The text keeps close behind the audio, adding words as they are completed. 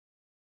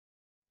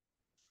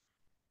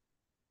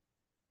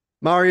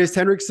Marius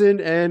Henriksen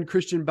and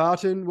Christian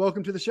Barton,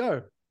 welcome to the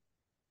show.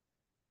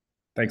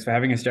 Thanks for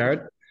having us,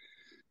 Jared.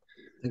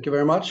 Thank you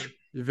very much.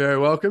 You're very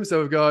welcome. So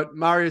we've got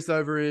Marius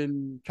over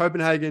in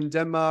Copenhagen,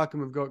 Denmark,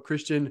 and we've got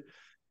Christian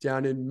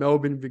down in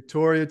Melbourne,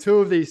 Victoria. Two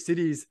of these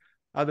cities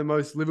are the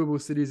most livable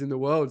cities in the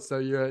world. So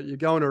you're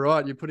going all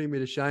right. You're putting me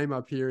to shame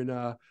up here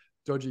in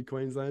dodgy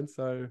Queensland.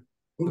 So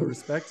no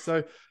respect.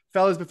 So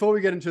fellas, before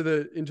we get into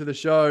the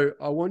show,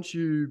 I want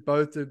you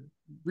both to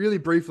really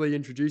briefly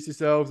introduce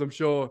yourselves. I'm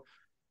sure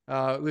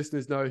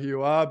listeners know who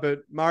you are, but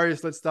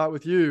Marius, let's start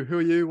with you. Who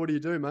are you? What do you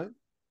do, mate?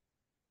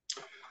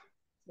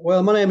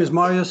 Well, my name is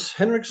Marius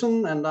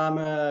Henriksen, and I'm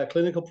a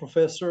clinical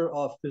professor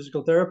of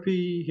physical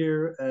therapy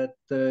here at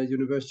the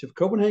University of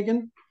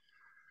Copenhagen.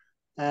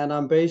 And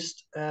I'm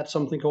based at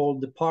something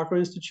called the Parker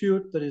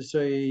Institute, that is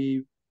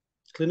a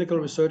clinical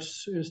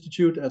research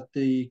institute at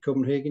the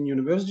Copenhagen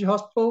University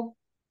Hospital.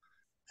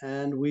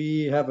 And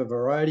we have a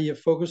variety of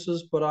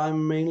focuses, but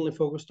I'm mainly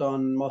focused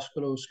on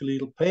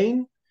musculoskeletal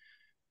pain,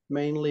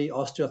 mainly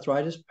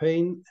osteoarthritis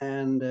pain,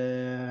 and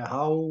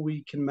how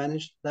we can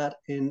manage that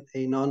in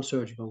a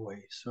non-surgical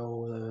way.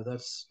 So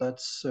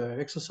that's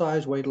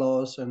exercise, weight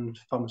loss, and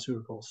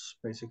pharmaceuticals,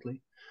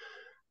 basically.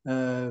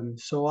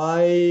 So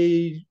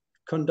I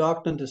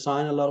conduct and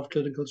design a lot of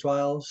clinical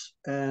trials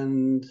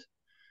and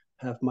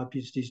have my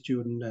PhD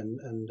student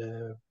and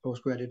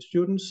postgraduate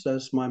students.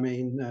 That's my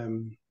main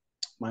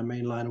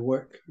line of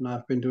work, and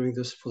I've been doing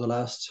this for the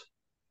last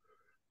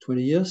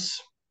 20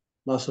 years.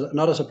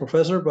 Not as a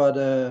professor, but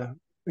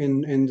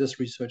in this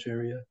research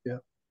area. Yeah.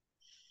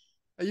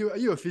 Are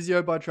you a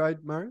physio by trade,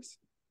 Marius?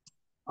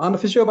 I'm a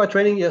physio by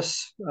training.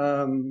 Yes.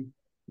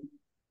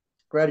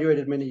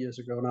 Graduated many years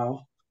ago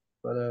now,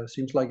 but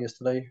seems like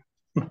yesterday.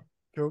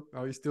 Cool.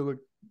 Oh, you still look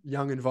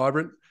young and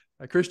vibrant.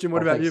 Christian,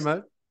 what about thanks.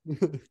 you,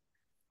 mate?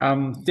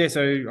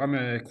 So I'm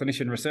a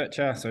clinician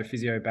researcher, so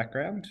physio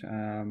background,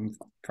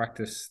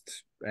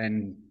 practiced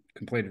and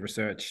completed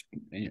research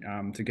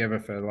together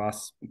for the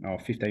last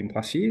 15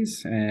 plus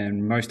years,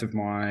 and most of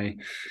my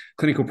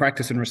clinical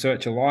practice and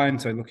research align,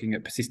 so looking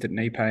at persistent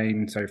knee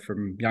pain, so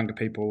from younger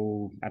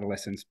people,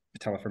 adolescents,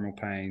 patellofemoral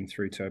pain,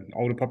 through to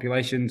older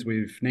populations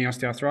with knee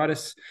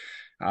osteoarthritis.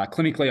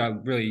 Clinically, I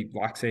really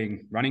like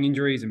seeing running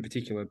injuries, in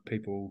particular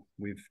people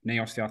with knee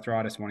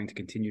osteoarthritis wanting to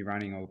continue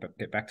running or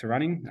get back to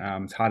running.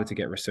 It's harder to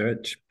get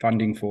research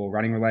funding for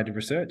running-related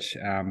research,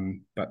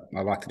 but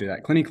I like to do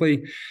that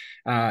clinically.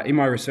 In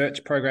my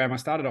research program, I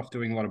started off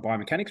doing a lot of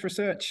biomechanics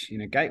research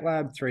in a gait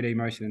lab, 3D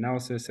motion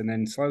analysis, and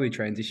then slowly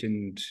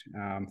transitioned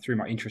through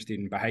my interest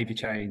in behavior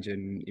change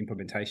and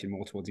implementation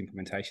more towards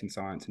implementation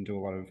science, and do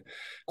a lot of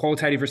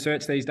qualitative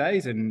research these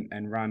days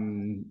and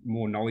run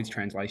more knowledge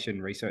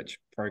translation research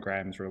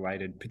programs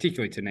related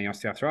particularly to knee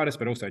osteoarthritis,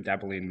 but also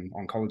dabble in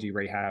oncology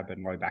rehab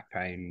and low back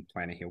pain,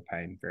 plantar heel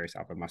pain, various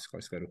other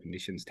musculoskeletal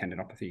conditions,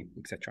 tendinopathy,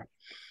 etc.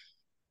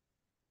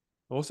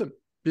 Awesome.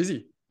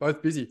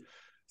 Both busy.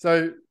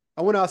 So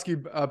I want to ask you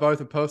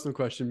both a personal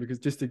question, because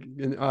this is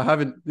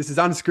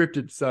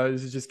unscripted. So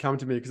this has just come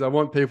to me because I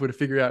want people to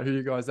figure out who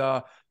you guys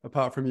are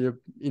apart from your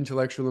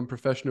intellectual and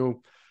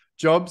professional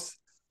jobs.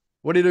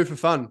 What do you do for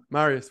fun?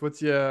 Marius,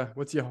 what's your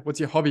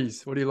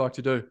hobbies? What do you like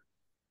to do?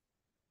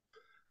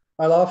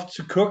 I love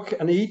to cook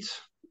and eat,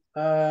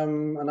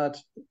 and that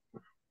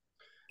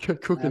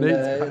cook and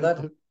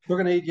eat. Cook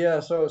and eat, yeah.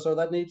 So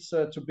that needs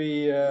to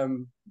be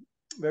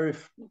very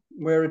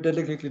very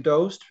delicately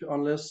dosed,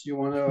 unless you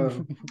want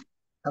to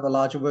have a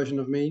larger version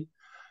of me.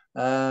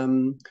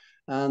 And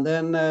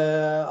then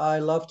I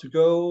love to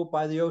go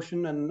by the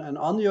ocean and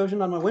on the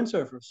ocean. I'm a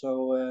windsurfer.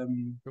 So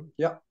Cool.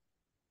 yeah.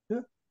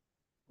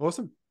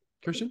 Awesome.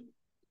 Christian?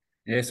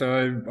 Yeah,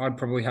 so I'd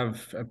probably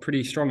have a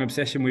pretty strong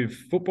obsession with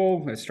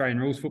football, Australian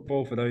rules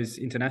football for those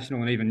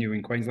international, and even you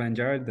in Queensland,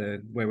 Jared,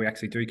 where we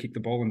actually do kick the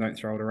ball and don't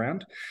throw it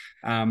around.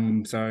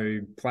 So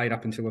played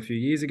up until a few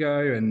years ago,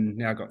 and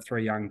now got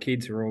 3 young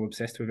kids who are all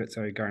obsessed with it,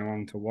 so going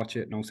along to watch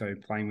it and also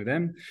playing with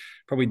them.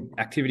 Probably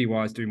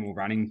activity-wise, do more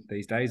running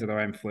these days, although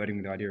I am flirting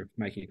with the idea of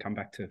making a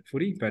comeback to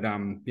footy. But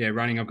yeah,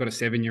 running, I've got a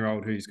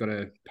 7-year-old who's got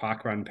a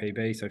park run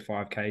PB, so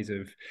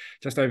 5Ks of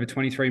just over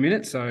 23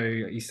 minutes.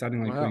 So he's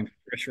suddenly putting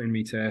pressure on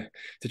me to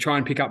try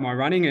and pick up my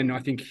running. And I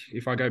think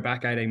if I go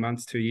back 18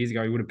 months, 2 years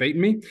ago, he would have beaten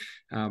me.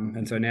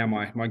 And so now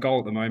my goal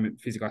at the moment,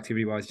 physical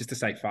activity wise, just to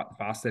stay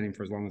faster than him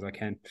for as long as I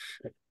can.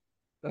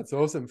 That's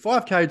awesome.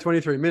 5K,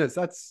 23 minutes.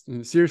 That's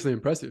seriously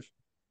impressive.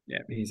 Yeah,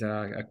 he's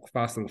a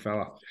fast little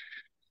fella.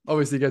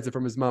 Obviously gets it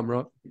from his mum,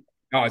 right?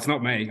 Oh, it's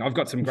not me. I've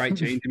got some great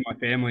genes in my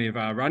family of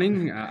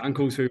running.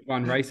 Uncles who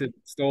won races,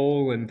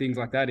 stall and things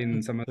like that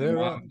in some of the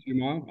mile and 2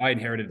 mile. I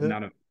inherited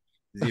none of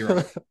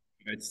 0.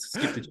 It's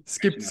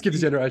skip the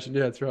generation.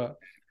 Yeah, that's right.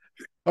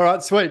 All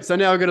right, sweet. So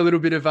now we've got a little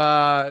bit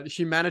of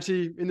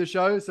humanity in the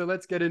show. So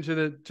let's get into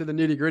the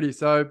nitty gritty.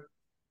 So,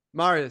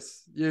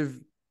 Marius, you've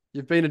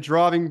been a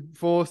driving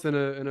force and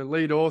a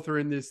lead author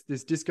in this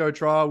DICSO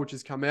trial, which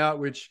has come out,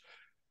 which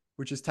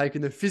has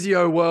taken the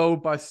physio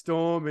world by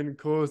storm and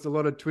caused a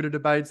lot of Twitter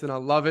debates, and I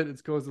love it.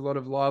 It's caused a lot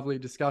of lively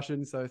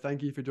discussion. So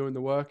thank you for doing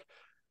the work.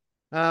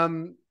 I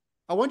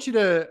want you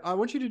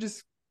to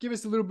just give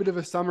us a little bit of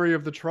a summary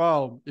of the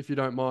trial, if you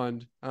don't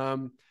mind.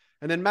 And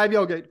then maybe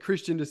I'll get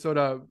Christian to sort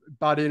of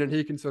butt in and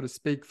he can sort of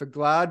speak for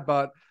GLAD,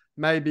 but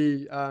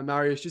maybe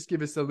Marius, just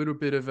give us a little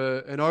bit of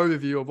an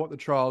overview of what the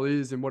trial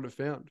is and what it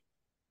found.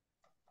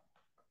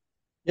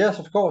 Yes,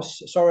 of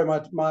course. Sorry,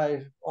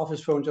 my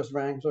office phone just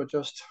rang, so I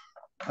just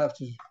have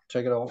to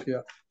take it off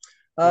here.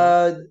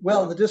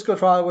 Well, the DICSO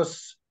trial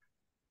was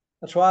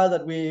a trial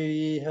that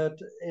we had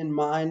in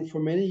mind for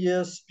many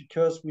years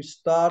because we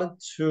started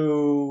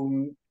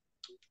to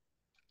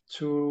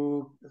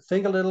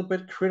think a little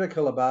bit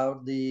critical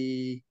about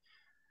the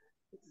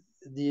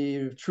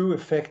true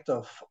effect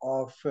of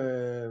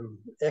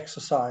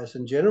exercise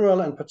in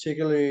general, and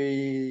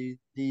particularly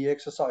the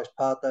exercise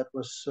part that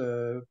was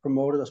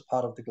promoted as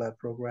part of the GLAD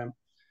program.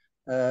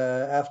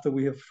 After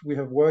we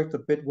have worked a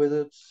bit with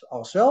it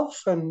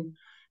ourselves and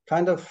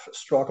kind of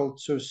struggled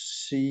to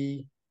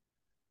see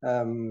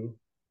the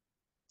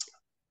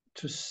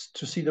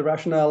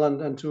rationale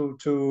and to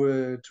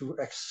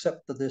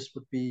accept that this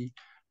would be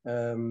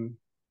an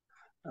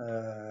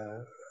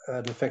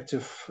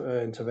effective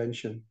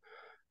intervention.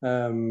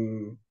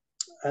 And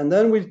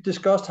then we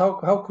discussed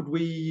how could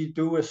we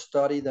do a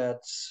study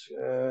that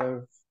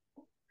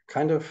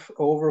kind of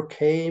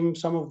overcame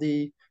some of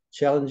the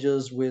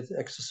challenges with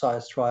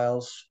exercise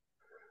trials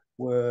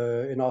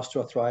were in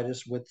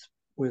osteoarthritis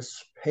with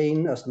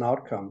pain as an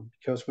outcome,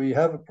 because we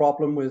have a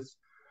problem with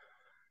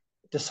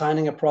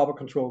designing a proper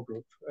control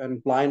group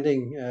and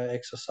blinding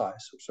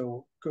exercise.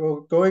 So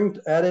going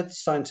at it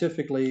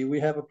scientifically, we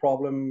have a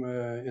problem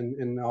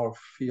in our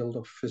field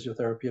of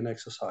physiotherapy and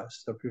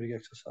exercise, therapeutic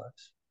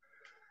exercise.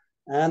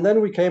 And then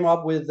we came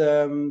up with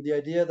the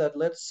idea that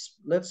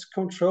let's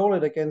control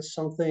it against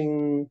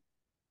something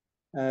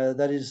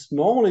that is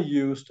normally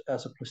used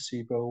as a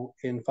placebo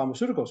in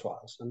pharmaceutical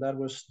trials, and that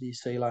was the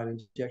saline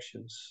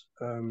injections.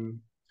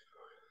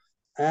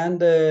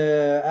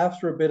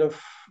 After a bit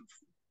of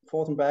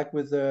forth and back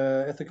with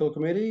ethical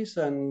committees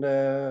and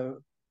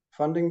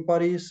funding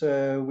bodies,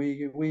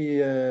 we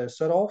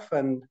set off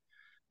and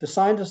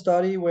designed a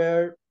study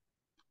where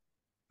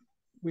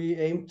we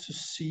aimed to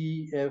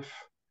see if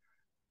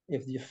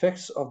the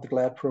effects of the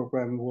GLAD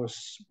program would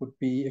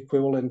be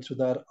equivalent to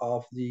that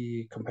of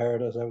the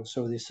comparators,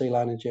 so the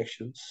saline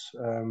injections.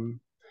 And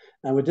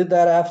we did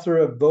that after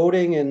a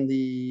voting in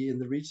the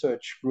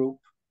research group.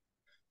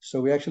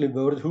 So we actually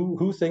voted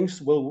who thinks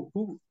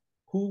who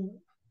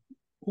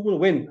will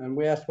win, and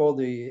we asked all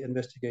the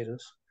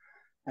investigators,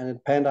 and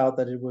it panned out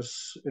that it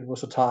was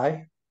a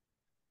tie.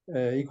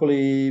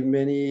 Equally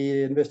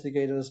many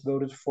investigators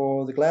voted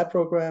for the GLAD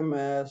program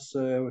as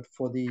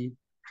for the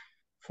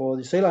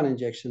saline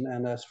injection,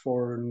 and as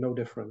for no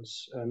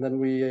difference. And then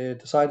we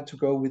decided to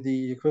go with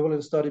the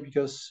equivalent study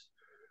because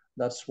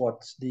that's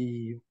what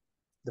the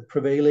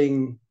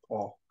prevailing,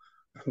 or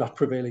not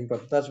prevailing,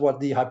 but that's what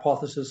the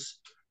hypothesis.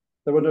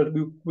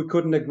 We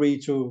couldn't agree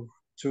to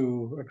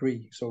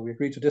agree, so we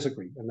agreed to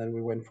disagree, and then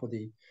we went for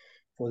the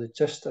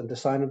test and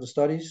design of the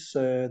studies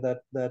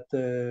that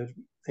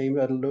aimed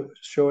at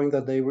showing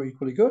that they were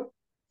equally good.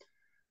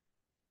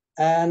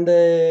 And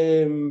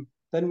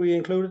then we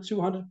included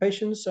 200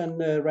 patients and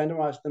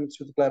randomized them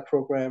to the GLAD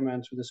program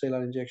and to the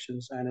saline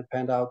injections, and it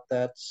panned out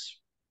that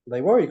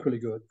they were equally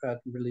good at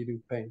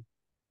relieving pain.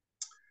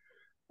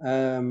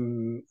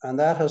 And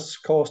that has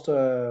caused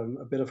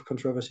a bit of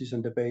controversies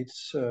and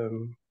debates,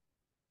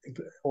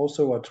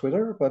 also on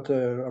Twitter, but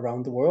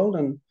around the world.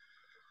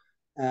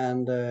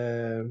 And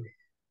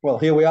well,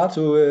 here we are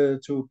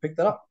to pick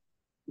that up.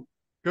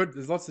 Good.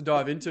 There's lots to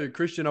dive into.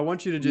 Christian, I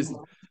want you to just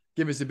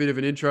give us a bit of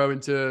an intro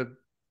into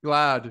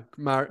GLAD.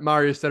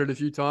 Marius said it a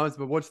few times,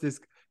 but what's this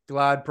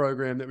GLAD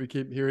program that we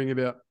keep hearing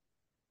about?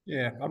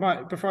 Yeah, I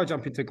might, before I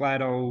jump into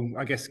GLAD,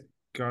 I guess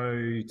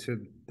go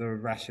to the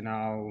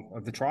rationale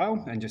of the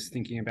trial and just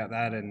thinking about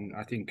that. And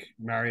I think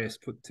Marius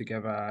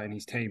and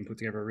his team put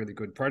together a really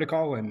good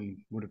protocol and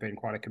would have been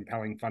quite a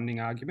compelling funding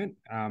argument.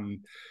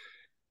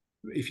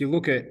 If you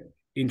look at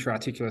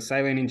intra-articular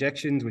saline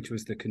injections, which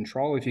was the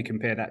control, if you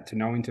compare that to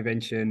no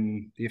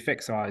intervention, the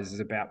effect size is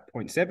about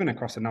 0.7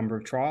 across a number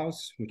of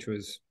trials, which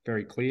was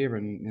very clear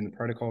in the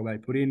protocol they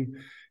put in.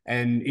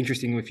 And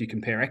interestingly, if you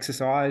compare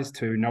exercise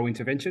to no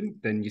intervention,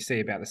 then you see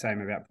about the same,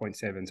 about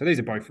 0.7. So these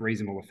are both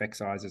reasonable effect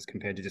sizes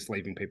compared to just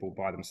leaving people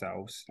by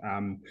themselves.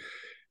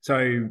 So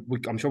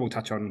I'm sure we'll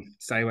touch on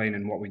saline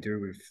and what we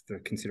do with the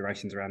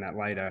considerations around that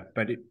later.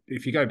 But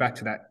if you go back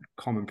to that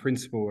common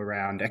principle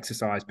around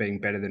exercise being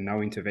better than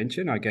no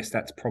intervention, I guess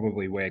that's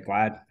probably where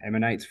GLAD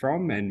emanates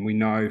from. And we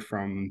know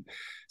from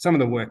some of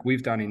the work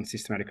we've done in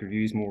systematic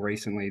reviews more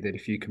recently that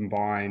if you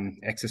combine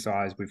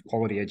exercise with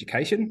quality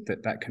education,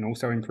 that can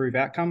also improve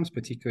outcomes,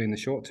 particularly in the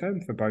short term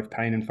for both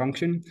pain and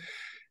function.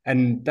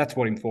 And that's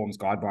what informs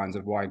guidelines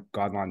of why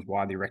guidelines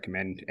widely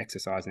recommend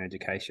exercise and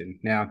education.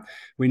 Now,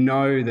 we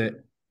know that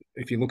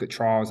if you look at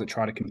trials that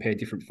try to compare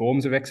different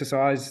forms of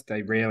exercise,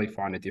 they rarely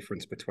find a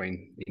difference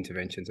between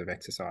interventions of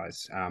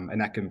exercise. And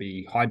that can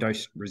be high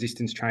dose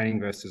resistance training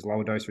versus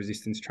lower dose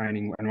resistance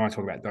training. And when I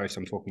talk about dose,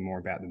 I'm talking more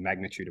about the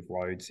magnitude of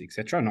loads,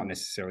 etc., not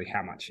necessarily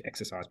how much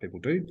exercise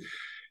people do.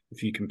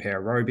 if you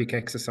compare aerobic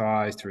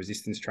exercise to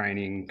resistance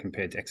training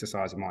compared to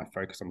exercise that might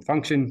focus on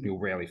function, you'll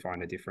rarely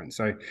find a difference.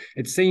 So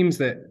it seems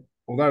that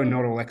although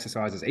not all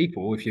exercise is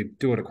equal, if you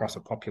do it across a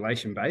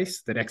population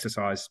base, that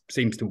exercise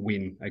seems to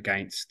win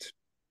against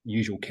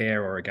usual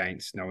care or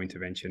against no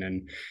intervention.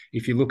 And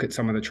if you look at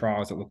some of the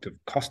trials that looked at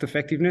cost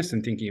effectiveness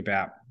and thinking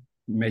about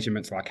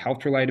measurements like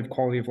health-related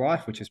quality of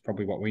life, which is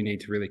probably what we need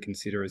to really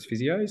consider as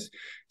physios,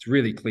 it's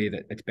really clear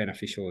that it's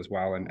beneficial as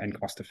well and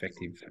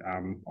cost-effective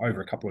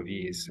over a couple of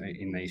years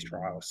in these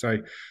trials. So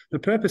the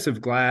purpose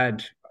of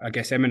GLAD, I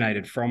guess,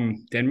 emanated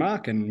from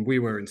Denmark, and we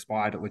were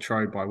inspired at La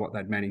Trobe by what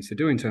they'd managed to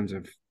do in terms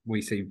of we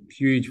see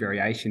huge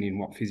variation in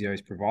what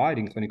physios provide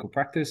in clinical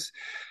practice.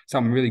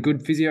 Some really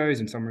good physios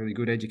and some really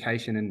good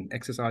education and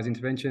exercise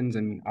interventions,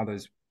 and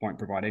others won't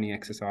provide any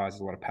exercise,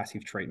 a lot of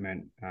passive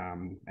treatment,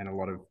 and a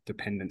lot of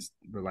dependence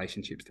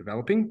relationships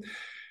developing.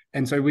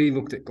 And so we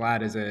looked at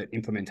GLAD as an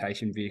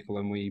implementation vehicle,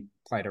 and we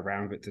played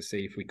around with it to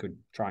see if we could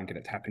try and get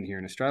it to happen here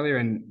in Australia.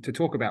 And to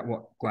talk about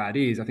what GLAD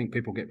is, I think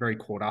people get very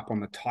caught up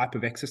on the type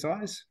of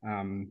exercise.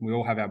 We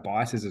all have our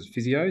biases as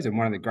physios, and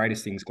one of the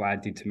greatest things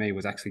GLAD did to me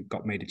was actually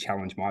got me to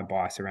challenge my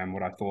bias around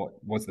what I thought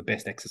was the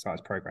best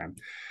exercise program.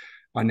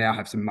 I now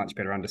have some much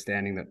better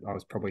understanding that I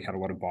was probably had a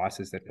lot of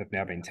biases that have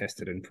now been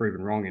tested and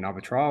proven wrong in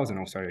other trials, and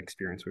also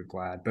experience with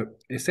GLAD. But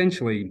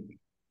essentially,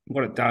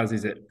 what it does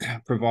is it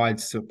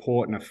provides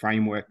support and a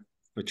framework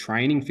for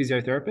training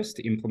physiotherapists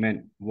to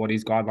implement what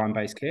is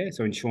guideline-based care.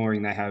 So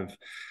ensuring they have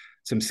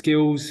some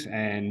skills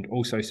and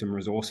also some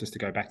resources to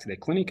go back to their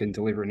clinic and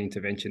deliver an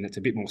intervention that's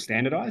a bit more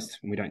standardized.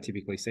 And we don't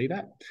typically see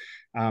that.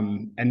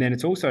 And then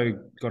it's also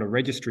got a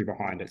registry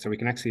behind it, so we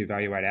can actually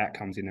evaluate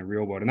outcomes in the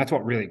real world. And that's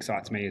what really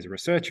excites me as a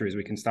researcher, is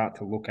we can start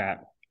to look at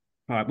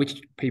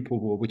which people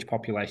or which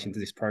populations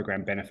does this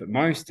program benefit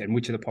most, and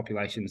which are the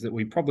populations that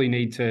we probably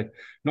need to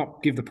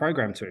not give the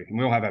program to. And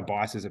we all have our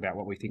biases about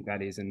what we think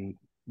that is. And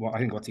I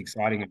think what's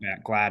exciting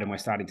about GLAD, and we're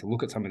starting to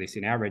look at some of this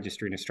in our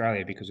registry in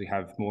Australia because we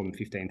have more than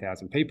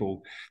 15,000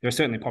 people, there are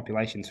certainly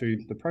populations who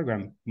the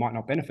program might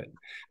not benefit,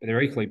 but there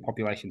are equally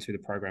populations who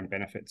the program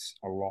benefits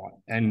a lot.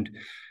 And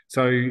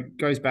so it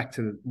goes back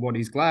to what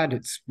is GLAD.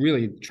 It's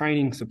really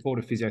training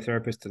supportive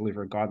physiotherapists to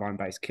deliver a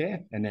guideline-based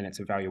care, and then it's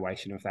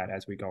evaluation of that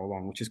as we go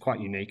along, which is quite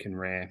unique and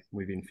rare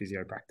within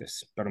physio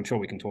practice. But I'm sure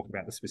we can talk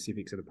about the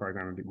specifics of the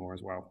program a bit more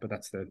as well, but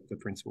that's the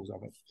principles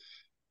of it.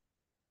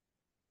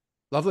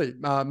 Lovely.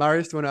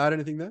 Marius, do you want to add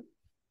anything there?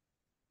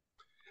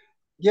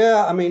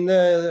 Yeah, I mean,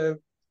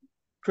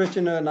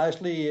 Christian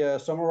nicely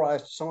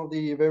summarized some of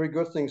the very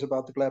good things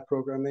about the GLAD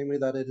program, namely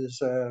that it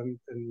is a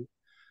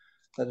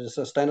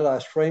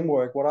standardized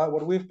framework.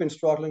 What we've been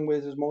struggling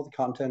with is more the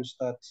contents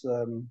that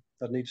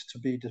needs to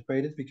be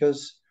debated,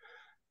 because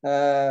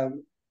as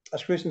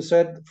Christian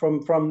said,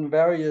 from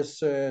various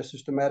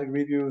systematic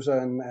reviews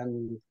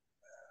and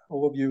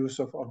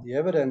overviews of the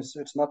evidence,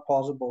 it's not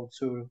possible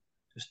to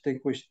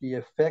distinguish the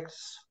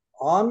effects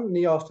on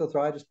knee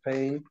osteoarthritis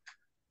pain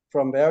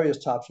from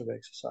various types of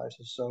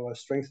exercises. So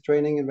strength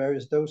training in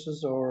various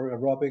doses, or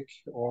aerobic,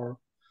 or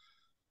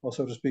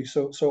so to speak.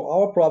 So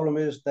our problem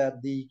is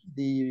that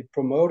the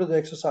promoted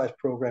exercise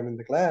program in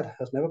the GLAD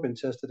has never been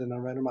tested in a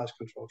randomized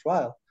controlled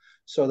trial.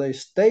 So they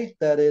state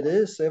that it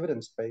is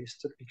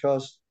evidence-based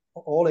because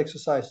all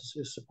exercises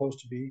is supposed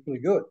to be equally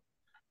good,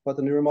 but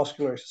the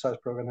neuromuscular exercise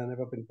program has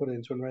never been put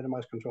into a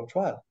randomized controlled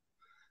trial.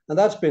 And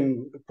that's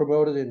been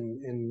promoted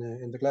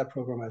in the GLAD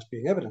program as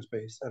being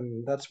evidence-based.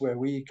 And that's where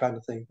we kind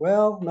of think,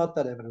 well, not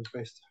that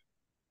evidence-based.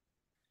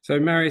 So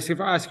Marius,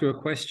 if I ask you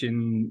a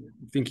question,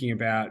 thinking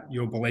about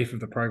your belief of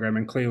the program,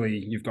 and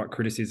clearly you've got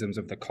criticisms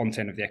of the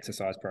content of the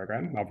exercise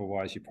program,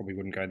 otherwise you probably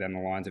wouldn't go down the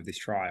lines of this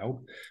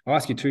trial. I'll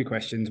ask you two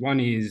questions.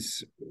 One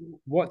is,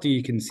 what do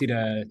you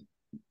consider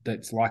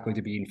that's likely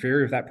to be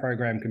inferior of that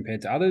program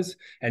compared to others?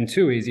 And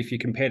two is, if you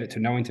compared it to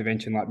no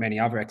intervention like many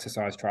other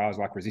exercise trials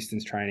like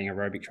resistance training,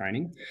 aerobic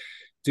training,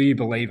 do you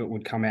believe it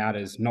would come out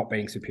as not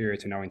being superior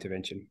to no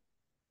intervention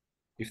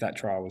if that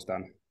trial was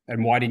done?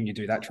 And why didn't you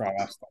do that trial?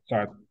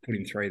 Sorry, I put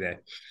in three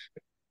there.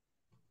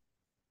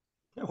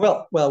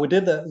 Well, we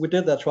did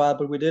that trial,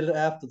 but we did it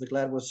after the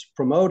GLAD was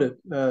promoted.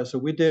 So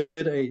we did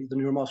the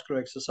neuromuscular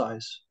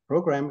exercise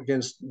program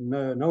against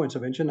no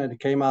intervention, and it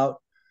came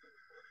out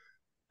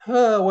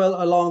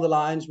well along the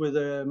lines with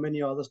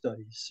many other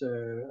studies,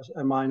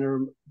 a minor,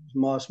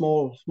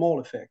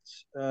 small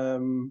effects.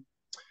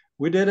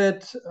 We did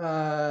it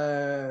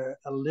a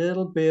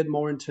little bit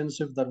more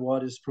intensive than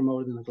what is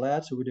promoted in the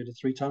GLAD. So we did it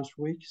 3 times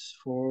per week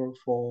for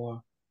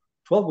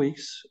 12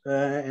 weeks.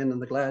 And in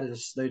the GLAD,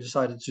 they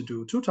decided to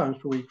do 2 times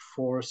per week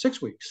for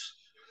 6 weeks.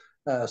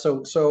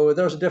 So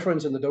there's a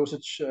difference in the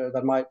dosage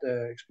that might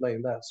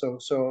explain that.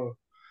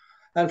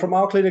 And from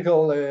our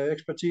clinical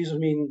expertise, I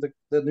mean,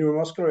 the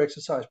neuromuscular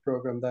exercise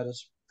program that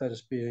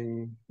is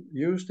being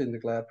used in the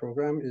GLAD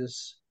program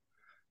is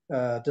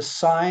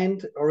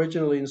designed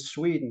originally in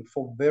Sweden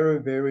for very,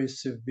 very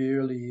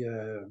severely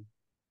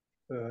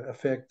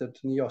affected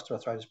knee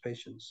osteoarthritis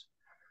patients.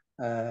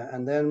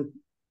 And then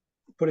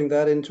putting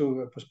that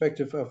into a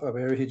perspective of a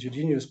very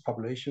heterogeneous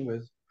population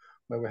with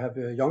where we have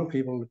young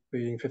people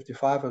being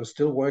 55 and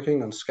still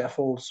working on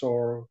scaffolds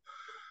or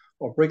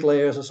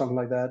bricklayers or something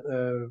like that,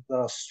 that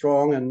are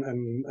strong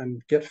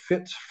and get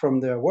fit from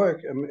their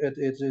work.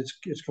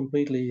 It's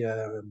completely,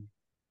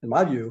 in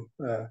my view,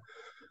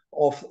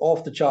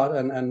 off the chart,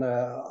 and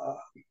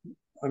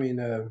I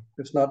mean,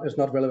 it's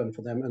not relevant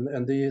for them,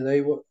 and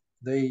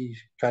they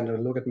kind of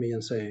look at me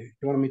and say,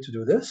 "You want me to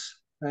do this?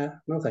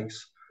 No,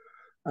 thanks."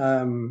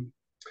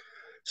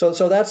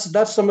 So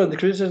that's some of the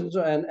criticisms,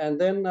 and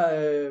then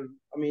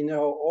I mean,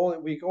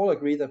 we all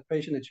agree that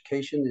patient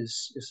education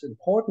is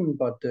important,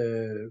 but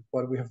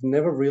we have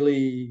never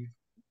really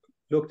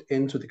looked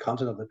into the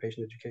content of the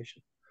patient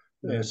education.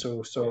 Yeah.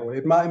 So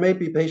it may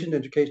be patient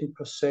education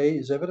per se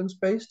is evidence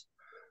based,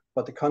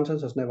 but the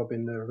content has never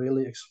been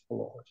really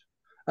explored.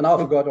 And I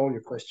forgot all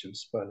your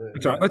questions, but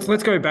sorry,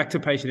 let's go back to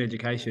patient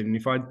education.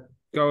 If I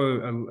go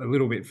a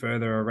little bit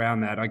further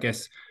around that, I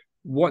guess,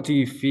 what do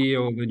you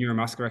feel the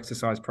neuromuscular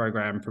exercise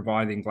program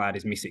providing GLAD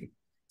is missing?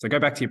 So go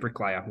back to your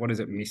bricklayer. What is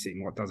it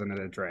missing? What doesn't it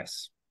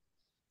address?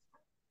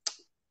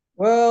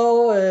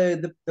 Well,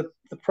 the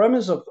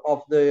premise of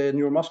the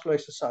neuromuscular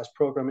exercise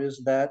program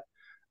is that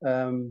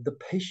the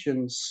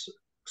patients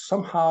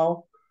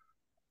somehow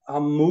are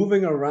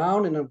moving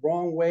around in a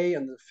wrong way,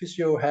 and the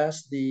physio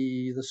has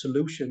the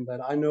solution that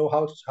I know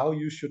how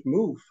you should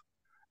move,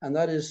 and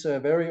that is a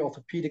very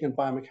orthopedic and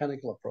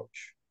biomechanical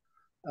approach.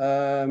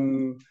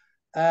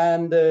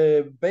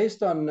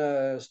 Based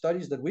on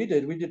studies that we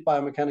did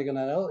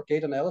biomechanical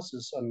gait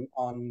analysis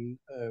on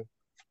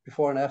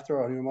before and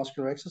after our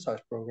neuromuscular exercise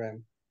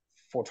program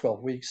for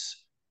 12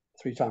 weeks,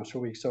 3 times per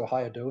week, so a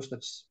higher dose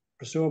that's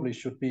presumably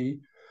should be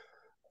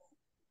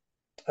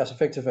as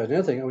effective as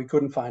anything, and we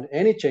couldn't find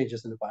any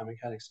changes in the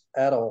biomechanics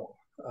at all.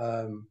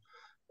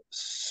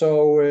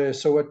 So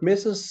it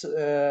misses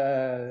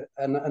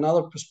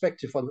another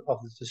perspective of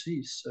the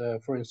disease,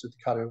 for instance,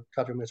 the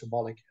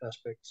cardiometabolic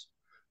aspects.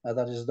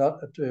 That has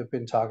not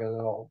been targeted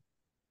at all.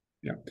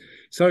 Yeah.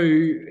 So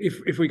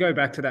if we go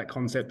back to that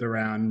concept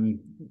around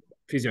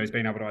physios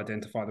being able to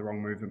identify the wrong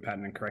movement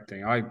pattern and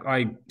correcting,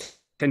 I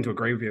tend to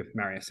agree with you,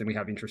 Marius, and we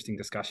have interesting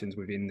discussions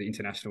within the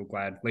international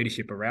GLAD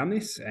leadership around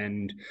this.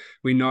 And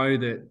we know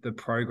that the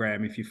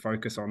program, if you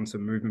focus on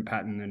some movement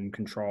pattern and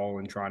control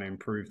and trying to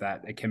improve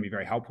that, it can be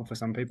very helpful for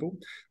some people.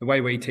 The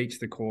way we teach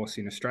the course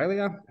in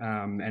Australia,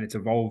 and it's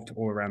evolved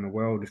all around the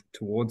world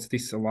towards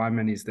this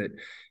alignment, is that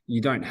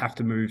you don't have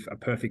to move a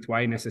perfect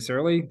way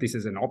necessarily. This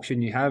is an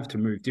option you have to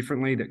move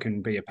differently that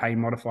can be a pain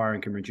modifier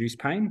and can reduce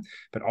pain.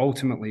 But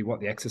ultimately what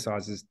the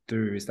exercises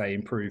do is they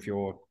improve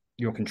your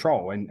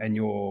control and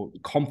your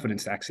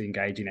confidence to actually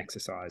engage in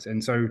exercise.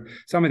 And so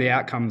some of the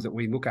outcomes that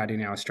we look at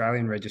in our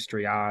Australian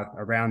registry are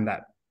around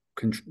that,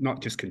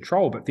 not just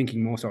control, but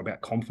thinking more so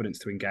about confidence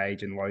to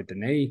engage and load the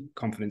knee,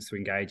 confidence to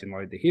engage and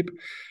load the hip,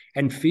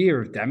 and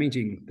fear of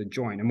damaging the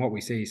joint. And what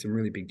we see is some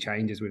really big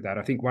changes with that.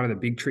 I think one of the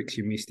big tricks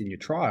you missed in your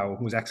trial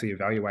was actually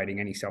evaluating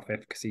any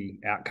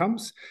self-efficacy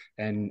outcomes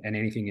and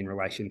anything in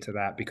relation to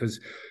that, because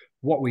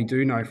what we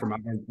do know from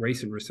other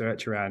recent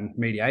research around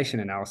mediation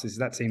analysis is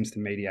that seems to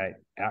mediate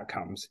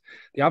outcomes.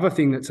 The other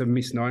thing that's a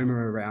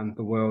misnomer around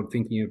the world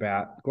thinking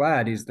about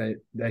GLAD is that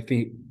they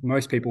think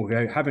most people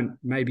who haven't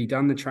maybe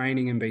done the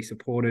training and be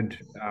supported,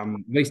 at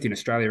least in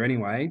Australia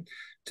anyway,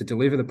 to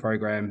deliver the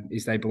program,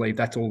 is they believe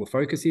that's all the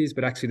focus is,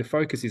 but actually the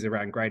focus is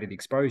around graded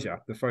exposure.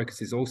 The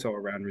focus is also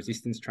around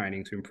resistance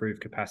training to improve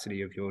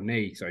capacity of your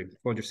knee, so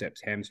quadriceps,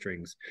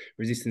 hamstrings,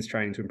 resistance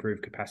training to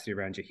improve capacity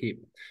around your hip,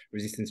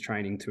 resistance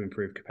training to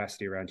improve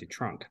capacity around your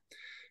trunk.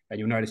 And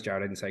you'll notice,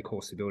 Jared, I didn't say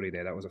core stability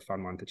there. That was a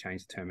fun one to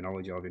change the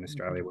terminology of in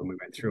Australia when we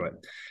went through it.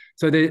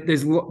 So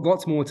there's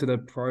lots more to the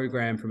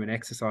program from an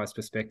exercise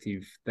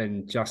perspective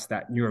than just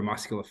that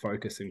neuromuscular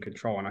focus and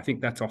control. And I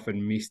think that's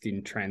often missed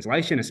in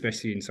translation,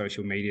 especially in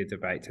social media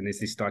debates. And there's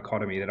this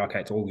dichotomy that, okay,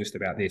 it's all just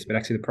about this, but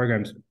actually the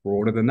program's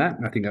broader than that.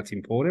 And I think that's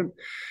important.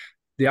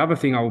 The other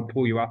thing I will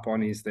pull you up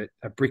on is that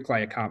a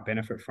bricklayer can't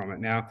benefit from it.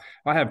 Now,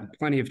 I have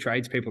plenty of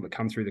tradespeople that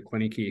come through the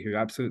clinic here who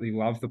absolutely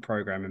love the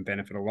program and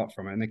benefit a lot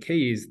from it. And the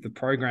key is the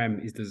program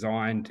is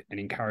designed and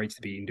encouraged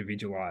to be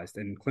individualized,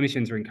 and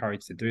clinicians are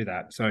encouraged to do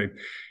that. So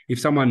if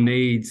someone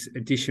needs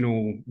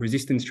additional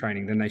resistance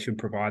training, then they should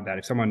provide that.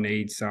 If someone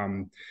needs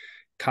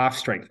calf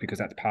strength because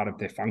that's part of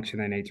their function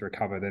they need to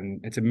recover, then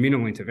it's a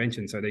minimal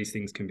intervention, so these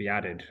things can be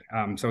added.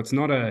 So it's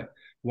not a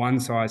one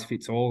size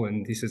fits all,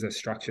 and this is a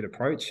structured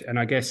approach. And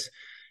I guess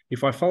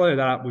if I follow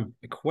that up with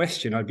a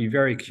question, I'd be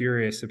very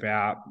curious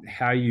about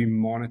how you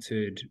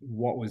monitored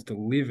what was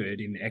delivered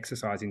in the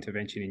exercise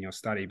intervention in your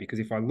study. Because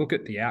if I look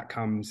at the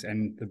outcomes,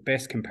 and the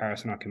best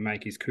comparison I can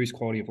make is KOOS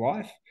quality of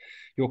life,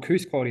 your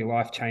KOOS quality of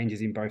life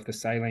changes in both the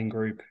saline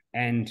group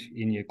and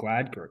in your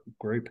GLAD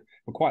group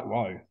were quite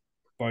low,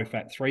 both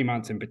at 3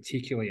 months and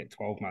particularly at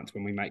 12 months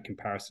when we make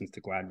comparisons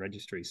to GLAD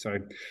registries. So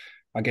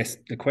I guess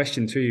the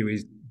question to you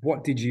is,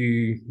 what did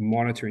you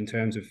monitor in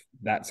terms of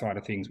that side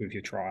of things with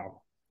your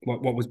trial?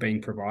 What was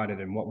being provided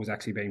and what was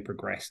actually being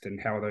progressed,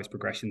 and how are those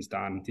progressions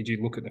done? Did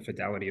you look at the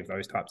fidelity of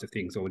those types of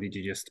things, or did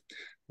you just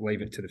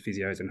leave it to the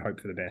physios and hope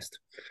for the best?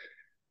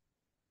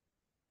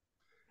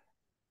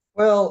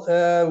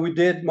 Well, we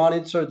did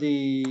monitor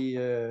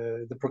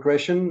the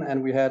progression,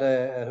 and we had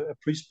a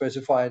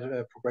pre-specified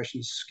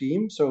progression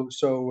scheme. So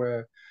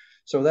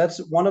that's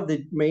one of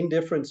the main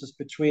differences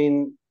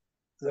between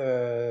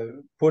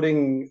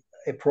putting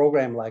a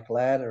program like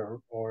GLAD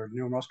or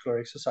neuromuscular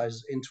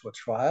exercises into a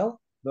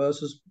trial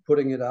versus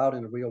putting it out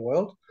in the real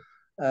world.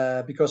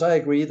 Because I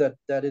agree that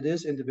it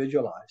is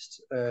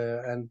individualized,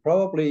 and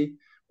probably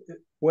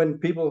when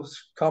people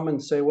come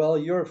and say, well,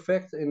 your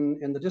effect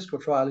in the DICSO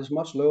trial is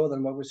much lower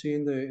than what we see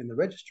in the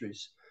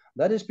registries.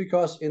 That is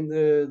because in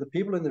the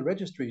people in the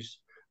registries,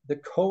 the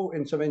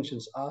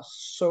co-interventions are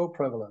so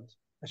prevalent.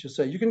 I should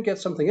say, you can get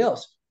something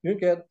else. You can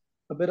get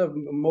a bit of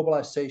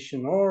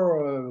mobilization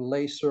or a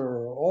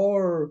laser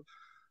or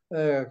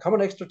come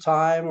an extra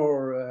time,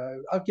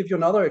 or I'll give you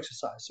another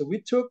exercise. So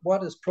we took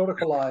what is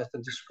protocolized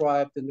and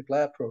described in the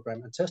GLAD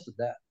program and tested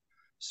that.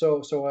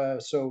 So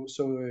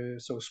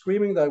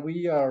screaming that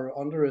we are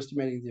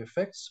underestimating the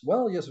effects.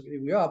 Well, yes,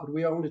 we are, but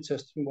we are only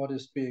testing what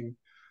is being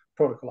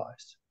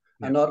protocolized,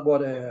 and not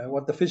what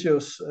the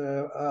physios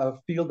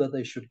feel that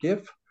they should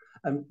give.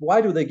 And why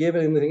do they give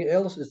anything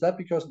else? Is that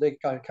because they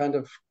kind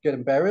of get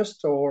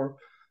embarrassed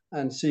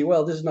and see,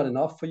 well, this is not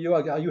enough for you.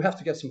 You have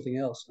to get something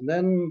else, and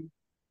then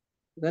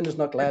it's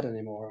not GLAD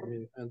anymore. I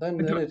mean, and then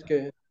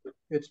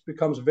it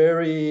becomes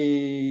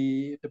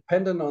very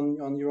dependent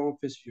on your own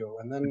physio,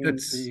 and then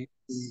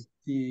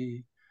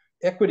the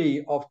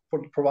equity of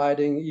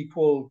providing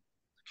equal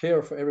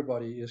care for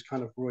everybody is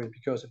kind of ruined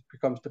because it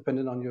becomes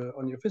dependent on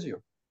your physio.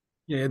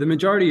 Yeah, the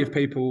majority of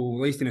people,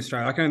 at least in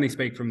Australia, I can only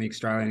speak from the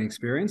Australian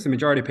experience. The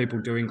majority of people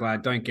doing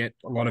GLAD don't get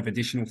a lot of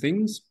additional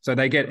things. So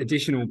they get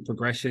additional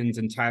progressions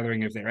and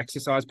tailoring of their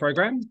exercise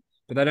program,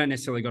 but they don't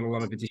necessarily got a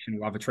lot of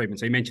additional other treatment.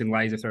 So you mentioned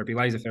laser therapy.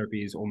 Laser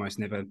therapy is almost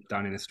never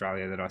done in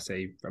Australia that I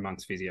see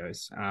amongst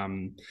physios.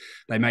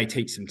 They may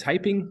teach some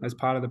taping as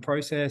part of the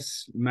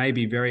process,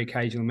 maybe very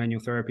occasional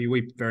manual therapy.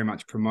 We very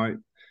much promote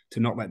to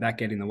not let that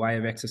get in the way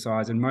of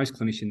exercise. And most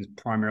clinicians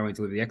primarily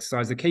deliver the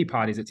exercise. The key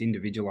part is it's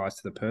individualized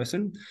to the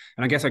person.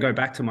 And I guess I go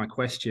back to my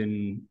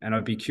question, and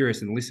I'd be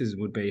curious, and the listeners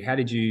would be, how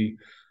did you,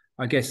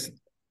 I guess,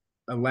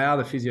 allow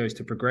the physios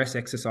to progress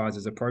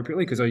exercises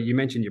appropriately? Because you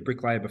mentioned your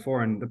bricklayer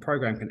before, and the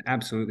program can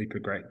absolutely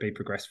be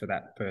progressed for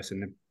that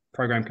person. The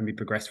program can be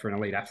progressed for an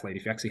elite athlete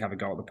if you actually have a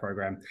go at the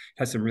program. It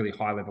has some really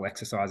high level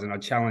exercise, and I'd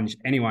challenge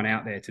anyone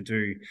out there to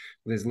do,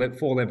 there's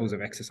 4 levels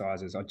of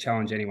exercises. I'd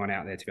challenge anyone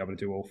out there to be able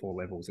to do all 4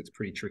 levels. It's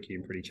pretty tricky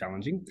and pretty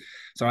challenging.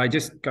 So I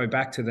just go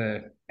back to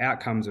the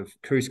outcomes of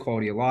KOOS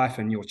quality of life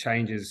and your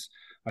changes,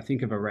 I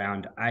think of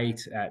around 8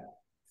 at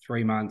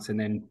 3 months, and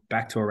then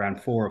back to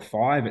around 4 or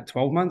 5 at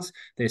 12 months.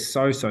 They're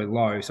so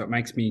low. So it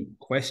makes me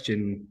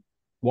question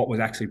what was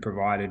actually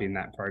provided in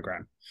that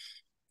program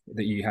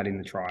that you had in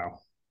the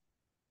trial.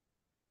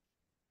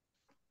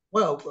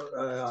 Well,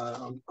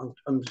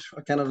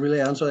 I cannot really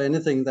answer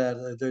anything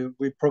that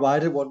we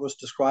provided. What was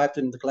described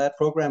in the GLAD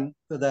program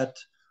that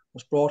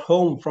was brought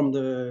home from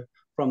the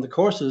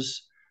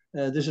courses.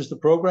 This is the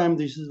program.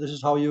 This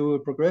is how you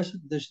progress.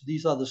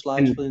 These are the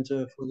slides for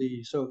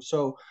the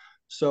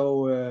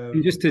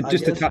just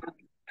to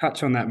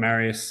touch on that,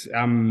 Marius,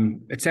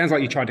 it sounds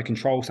like you tried to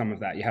control some of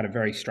that. You had a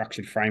very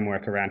structured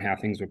framework around how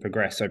things would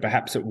progress. So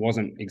perhaps it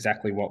wasn't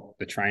exactly what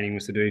the training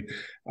was to do.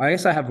 I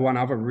guess I have one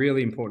other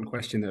really important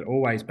question that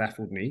always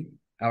baffled me.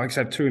 I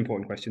actually have 2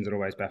 important questions that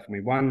always baffled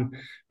me. One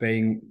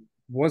being,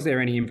 was there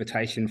any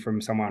invitation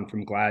from someone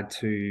from GLAD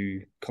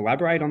to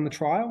collaborate on the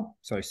trial?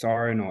 So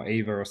Soren or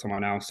Eva or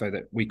someone else, so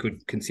that we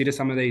could consider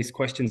some of these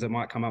questions that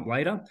might come up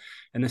later.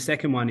 And the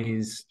second one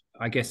is,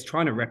 I guess,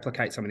 trying to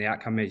replicate some of the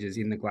outcome measures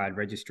in the GLAD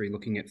registry,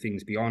 looking at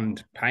things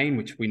beyond pain,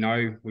 which we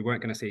know we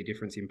weren't going to see a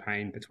difference in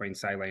pain between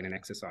saline and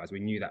exercise. We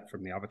knew that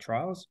from the other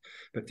trials,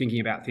 but thinking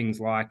about things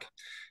like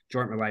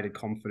joint-related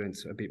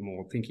confidence a bit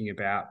more, thinking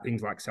about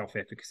things like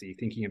self-efficacy,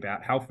 thinking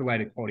about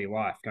health-related quality of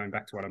life, going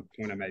back to what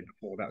I made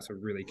before, that's a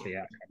really key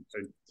outcome. So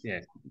yeah,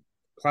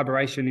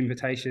 collaboration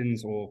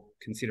invitations or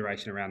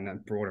consideration around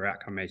the broader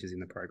outcome measures in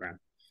the program.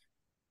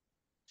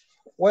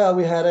 Well,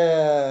 we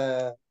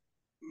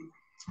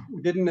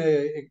didn't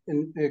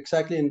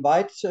exactly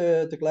invite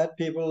the GLAD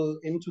people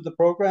into the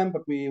program,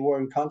 but we were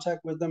in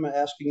contact with them,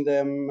 asking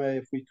them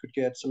if we could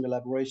get some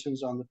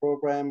elaborations on the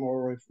program,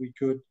 or if we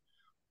could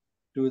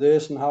do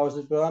this and how is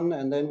it done.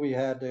 And then we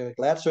had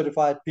GLAD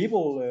certified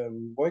people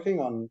working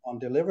on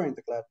delivering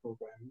the GLAD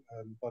program,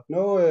 but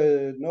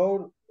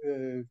no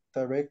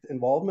direct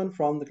involvement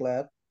from the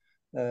GLAD,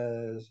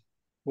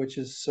 which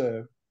is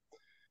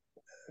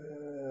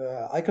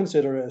I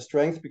consider a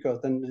strength, because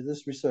then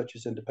this research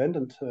is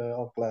independent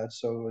of GLAD,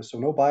 so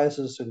no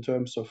biases in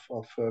terms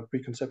of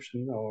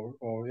preconception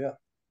or yeah.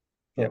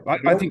 Yeah,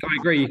 I think I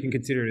agree. You can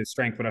consider it a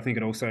strength, but I think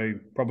it also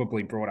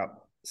probably brought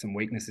up some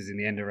weaknesses in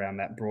the end around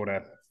that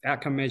broader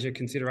outcome measure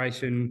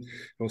consideration.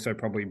 Also,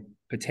 probably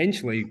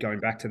potentially going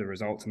back to the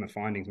results and the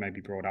findings, maybe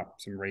brought up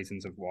some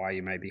reasons of why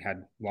you maybe had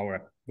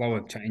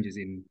lower changes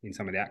in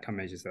some of the outcome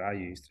measures that are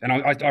used. And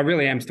I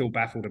really am still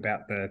baffled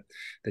about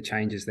the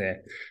changes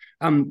there.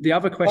 The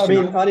other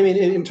question, I mean,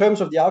 in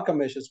terms of the outcome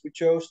measures, we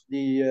chose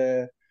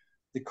the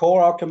the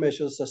core outcome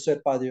measures are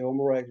set by the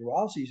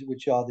OMERACT-RASI,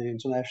 which are the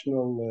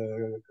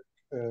international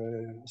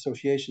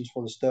associations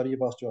for the study of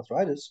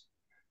osteoarthritis.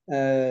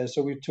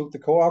 So we took the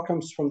core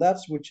outcomes from that,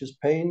 which is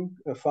pain,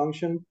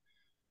 function,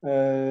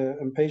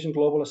 and patient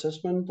global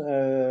assessment,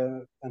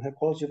 and have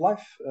quality of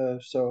life.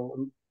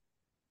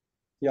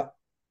 Yeah.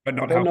 But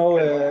not I don't know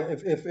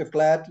if the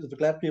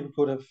GLAD people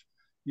could have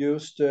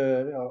used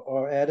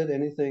or added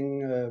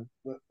anything,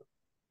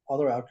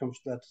 other outcomes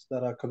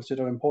that are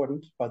considered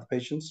important by the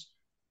patients.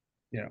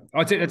 Yeah,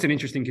 I'd say that's an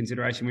interesting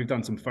consideration. We've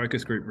done some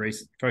focus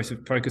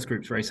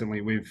groups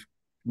recently with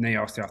knee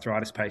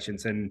osteoarthritis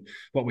patients, and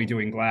what we do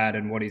in GLAD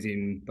and what is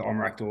in the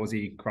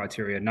OMERACT-AUSSIE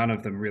criteria, none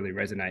of them really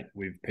resonate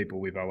with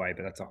people with OA,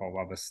 but that's a whole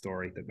other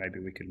story that maybe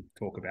we can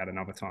talk about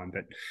another time.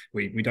 But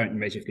we don't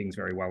measure things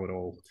very well at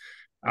all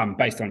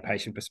based on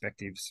patient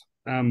perspectives.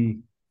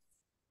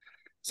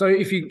 So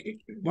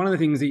one of the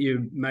things that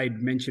you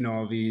made mention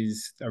of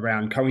is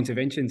around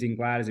co-interventions in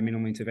GLAD as a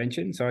minimal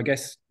intervention. So I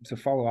guess to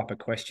follow up a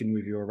question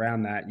with you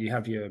around that, you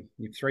have your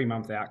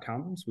 3-month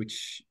outcomes,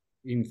 which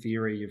in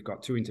theory, you've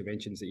got 2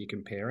 interventions that you're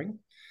comparing.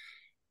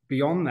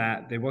 Beyond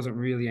that, there wasn't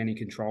really any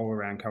control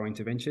around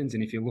co-interventions.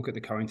 And if you look at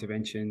the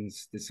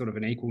co-interventions, there's sort of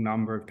an equal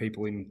number of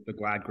people in the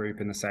GLAD group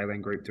and the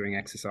saline group doing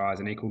exercise,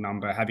 an equal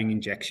number having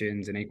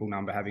injections, an equal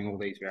number having all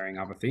these varying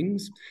other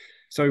things.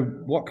 So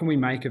what can we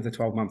make of the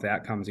 12-month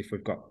outcomes if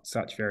we've got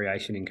such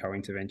variation in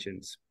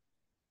co-interventions?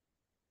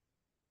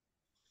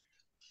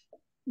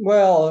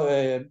 Well,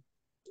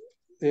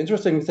 the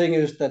interesting thing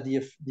is that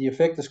the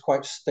effect is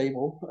quite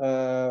stable.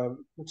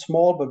 It's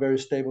small but very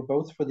stable,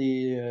 both for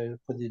the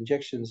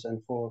injections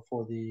and for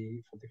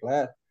the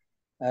GLAD.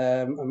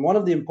 And one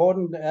of the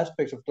important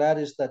aspects of GLAD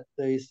is that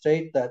they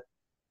state that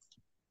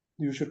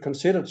you should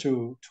consider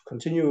to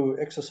continue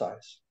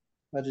exercise.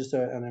 That is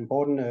an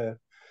important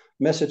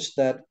message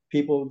that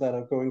people that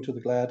are going to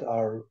the GLAD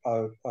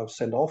are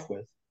sent off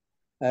with.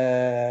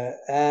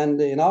 And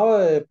in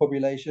our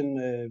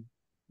population,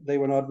 they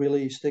were not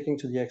really sticking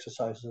to the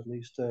exercises, at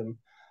least.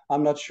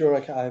 I'm not sure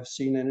I've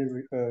seen any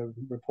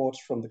reports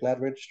from the GLAD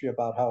registry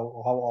about how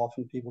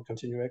often people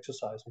continue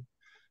exercising.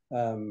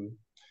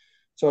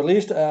 So at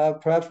least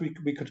perhaps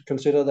we could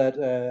consider that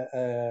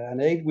an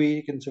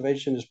 8-week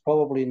intervention is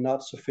probably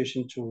not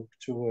sufficient to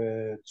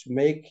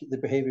make the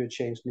behavior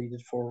change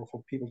needed for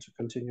people to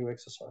continue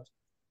exercise.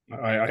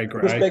 I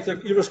agree.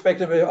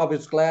 Irrespective of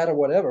its GLAD or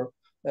whatever.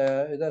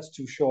 That's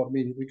too short. I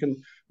mean, we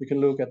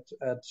can look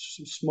at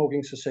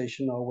smoking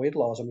cessation or weight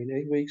loss. I mean,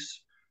 8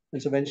 weeks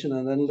intervention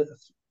and then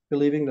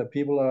believing that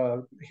people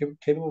are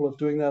capable of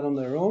doing that on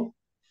their own.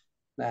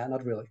 Nah,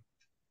 not really.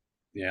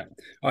 Yeah,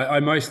 I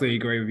mostly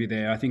agree with you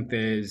there. I think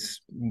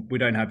we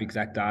don't have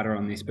exact data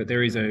on this, but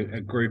there is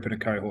a group and a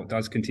cohort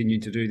does continue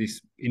to do this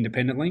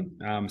independently,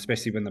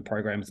 especially when the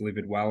program is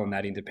delivered well and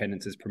that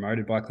independence is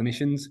promoted by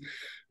clinicians.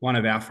 One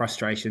of our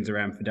frustrations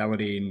around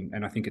fidelity,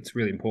 and I think it's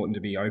really important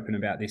to be open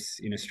about this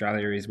in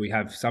Australia, is we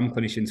have some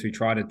clinicians who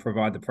try to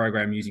provide the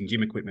program using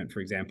gym equipment, for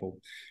example.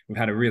 We've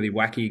had a really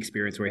wacky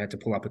experience where we had to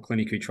pull up a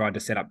clinic who tried to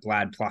set up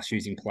GLAD plus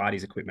using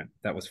Pilates equipment.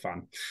 That was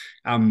fun.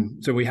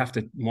 So we have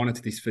to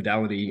monitor this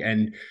fidelity.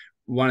 And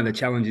one of the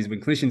challenges when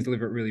clinicians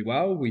deliver it really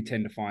well, we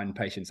tend to find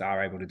patients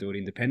are able to do it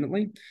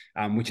independently,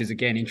 which is,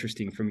 again,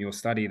 interesting from your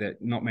study that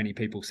not many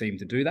people seem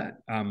to do that.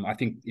 I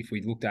think if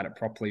we looked at it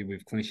properly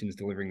with clinicians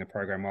delivering the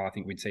program well, I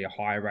think we'd see a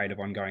higher rate of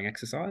ongoing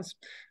exercise.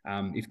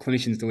 If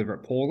clinicians deliver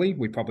it poorly,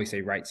 we'd probably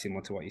see rates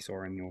similar to what you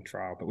saw in your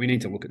trial. But we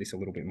need to look at this a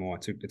little bit more.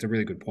 It's a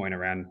really good point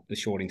around the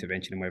short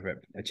intervention and whether it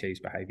achieves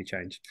behavior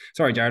change.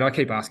 Sorry, Jared, I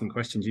keep asking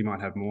questions. You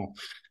might have more.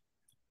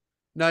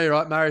 No, you're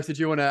right. Marius, did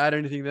you want to add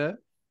anything there?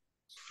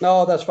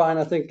 No, that's fine.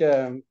 I think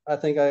I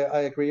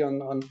agree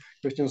on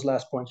Christian's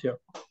last point here.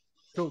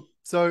 Cool.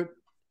 So,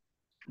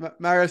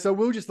 Marius, so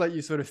we'll just let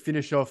you sort of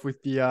finish off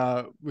with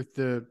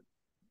the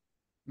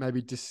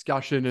maybe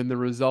discussion and the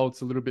results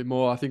a little bit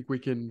more. I think we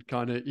can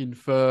kind of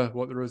infer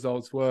what the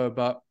results were,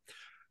 but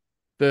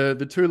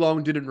the too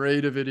long didn't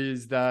read of it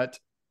is that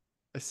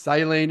a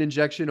saline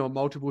injection or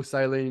multiple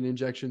saline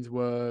injections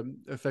were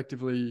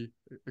effectively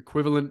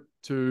equivalent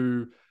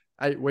to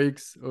 8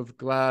 weeks of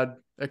GLAD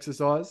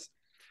exercise.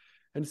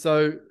 And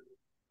so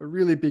a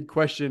really big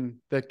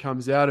question that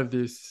comes out of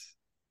this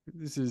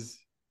is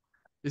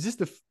this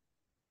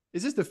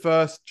the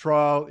first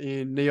trial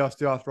in knee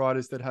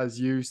osteoarthritis that has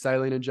used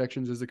saline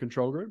injections as a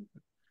control group?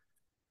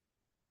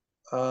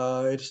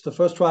 It's the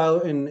first trial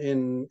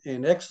in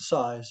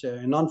exercise,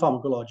 in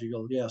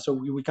non-pharmacological. Yeah, so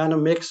we kind of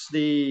mix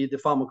the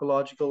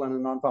pharmacological and the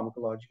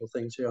non-pharmacological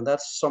things here, and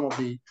that's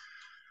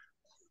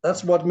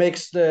what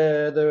makes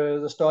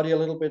the study a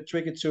little bit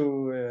tricky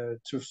to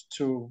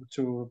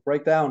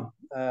break down,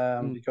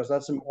 because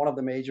that's one of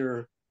the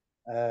major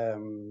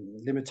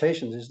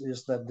limitations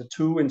is that the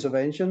 2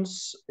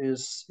 interventions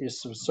is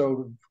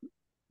so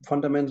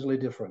fundamentally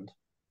different.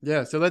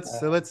 Yeah, so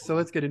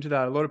let's get into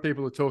that. A lot of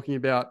people are talking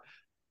about,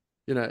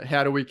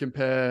 how do we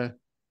compare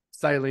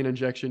saline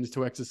injections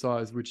to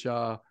exercise, which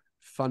are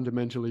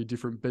fundamentally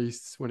different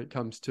beasts when it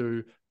comes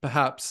to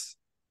perhaps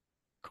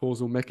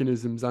causal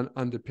mechanisms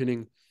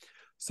underpinning.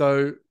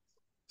 So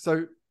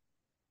So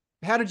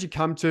how did you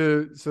come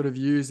to sort of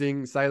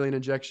using saline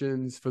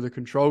injections for the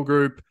control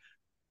group?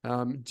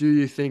 Do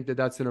you think that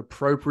that's an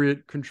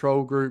appropriate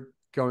control group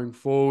going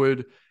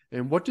forward?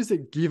 And what does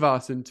it give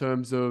us in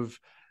terms of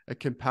a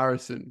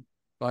comparison?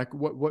 Like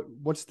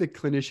what's the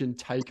clinician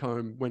take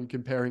home when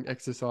comparing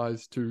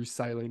exercise to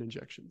saline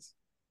injections?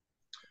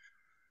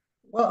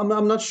 Well,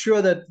 I'm not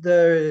sure that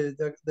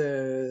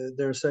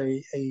there's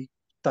a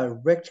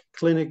direct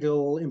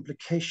clinical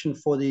implication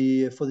for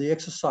the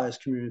exercise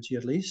community,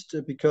 at least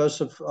because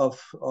of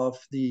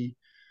the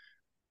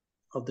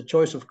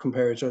choice of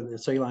comparator, the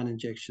saline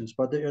injections.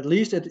 But at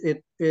least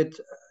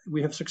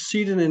we have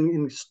succeeded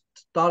in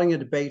starting a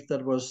debate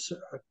that was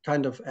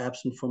kind of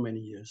absent for many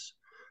years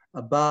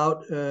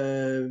about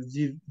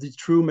the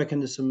true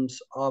mechanisms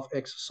of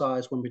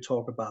exercise when we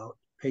talk about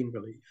pain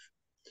relief.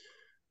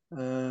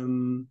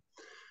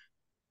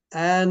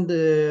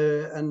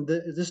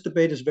 This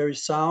debate is very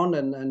sound,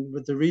 and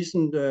with the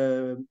recent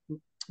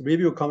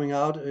review coming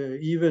out,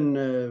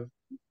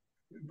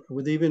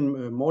 with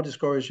even more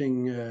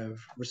discouraging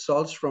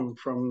results from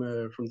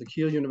the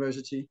Kiel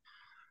University,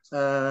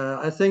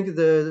 I think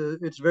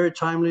it's very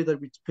timely that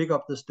we pick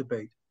up this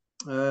debate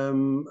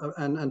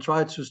and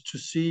try to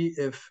see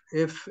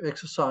if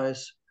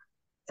exercise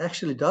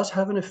actually does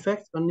have an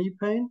effect on knee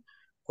pain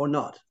or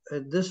not.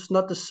 This is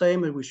not the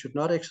same, and we should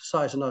not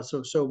exercise or not.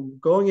 So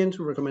going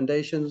into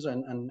recommendations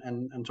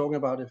and talking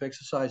about if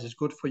exercise is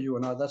good for you or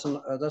not, that's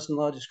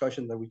another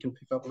discussion that we can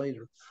pick up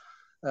later.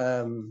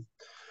 And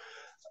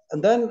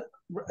then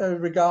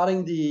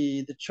regarding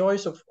the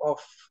choice of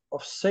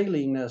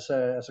saline as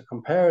a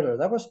comparator,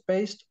 that was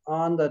based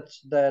on that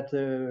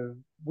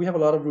we have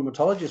a lot of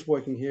rheumatologists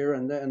working here,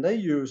 and they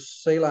use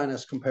saline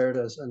as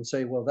comparators and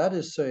say, well, that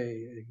is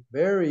a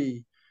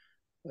very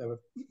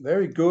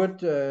good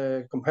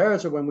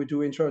comparator when we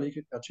do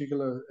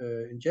intra-articular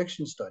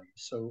injection studies.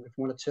 So if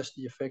we want to test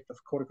the effect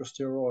of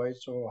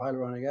corticosteroids or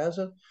hyaluronic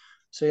acid,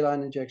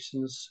 saline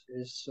injections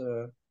is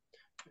a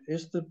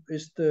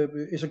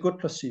good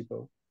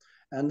placebo.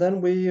 And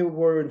then we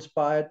were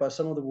inspired by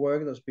some of the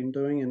work that's been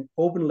doing in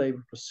open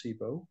label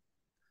placebo,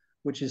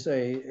 which is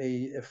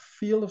a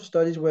field of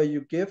studies where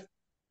you give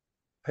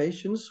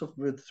patients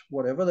with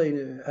whatever they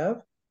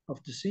have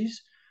of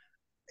disease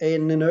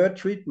an inert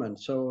treatment,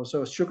 so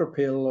a sugar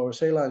pill or a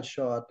saline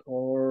shot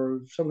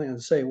or something,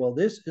 and say, well,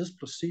 this is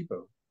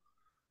placebo,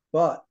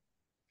 but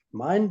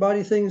mind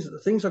body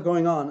things are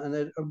going on,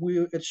 and we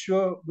are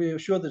sure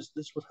that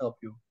this will help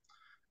you,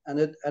 and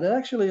it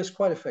actually is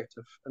quite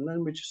effective. And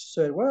then we just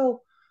said,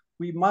 well,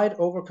 we might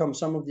overcome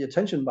some of the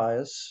attention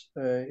bias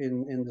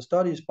in the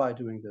studies by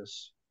doing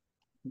this,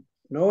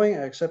 knowing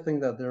and accepting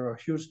that there are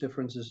huge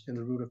differences in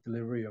the route of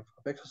delivery of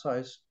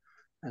exercise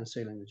and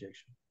saline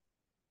injection.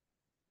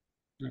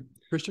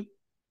 Christian?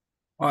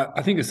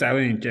 I think the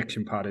saline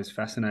injection part is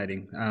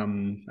fascinating.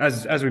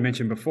 As we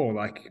mentioned before,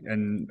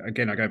 and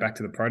again, I go back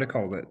to the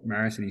protocol that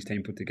Marius and his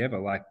team put together.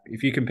 Like,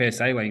 if you compare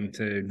saline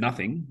to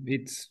nothing,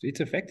 it's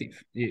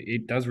effective.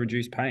 It does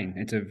reduce pain.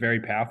 It's a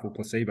very powerful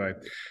placebo.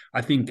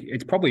 I think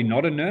it's probably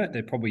not inert.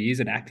 There probably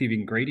is an active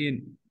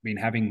ingredient in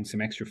having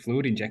some extra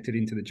fluid injected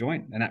into the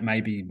joint, and that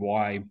may be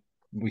why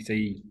we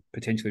see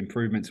potential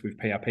improvements with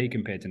PRP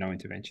compared to no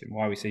intervention,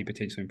 why we see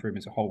potential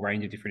improvements, a whole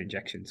range of different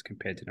injections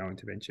compared to no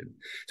intervention.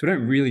 So we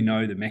don't really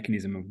know the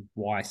mechanism of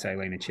why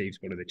saline achieves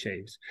what it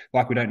achieves.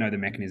 Like, we don't know the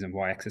mechanism of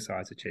why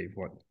exercise achieves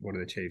what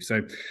it achieves.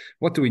 So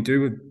what do we do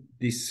with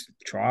this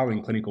trial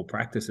in clinical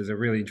practice is a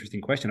really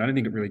interesting question. I don't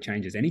think it really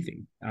changes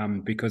anything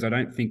because I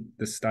don't think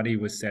the study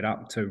was set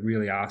up to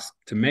really ask,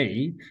 to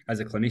me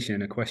as a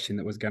clinician, a question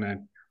that was going to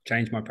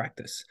change my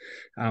practice.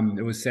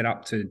 It was set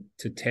up to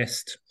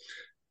test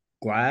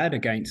GLAD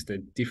against a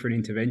different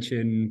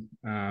intervention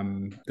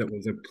that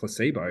was a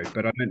placebo,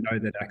 but I don't know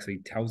that actually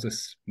tells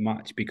us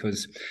much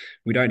because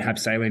we don't have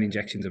saline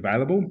injections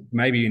available.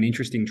 Maybe an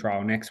interesting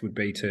trial next would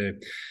be to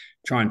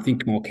try and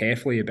think more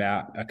carefully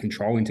about a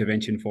control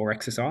intervention for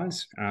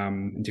exercise,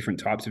 different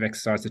types of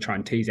exercise to try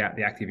and tease out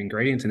the active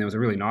ingredients. And there was a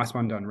really nice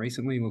one done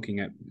recently looking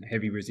at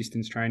heavy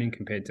resistance training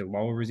compared to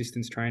lower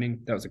resistance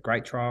training. That was a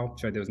great trial,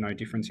 showed there was no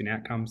difference in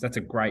outcomes. That's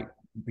a great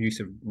use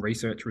of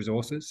research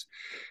resources.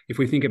 If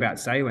we think about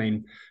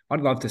saline,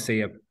 I'd love to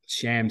see a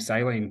sham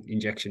saline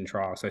injection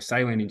trial. So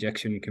saline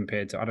injection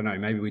compared to, I don't know,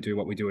 maybe we do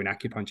what we do in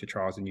acupuncture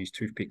trials and use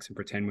toothpicks and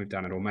pretend we've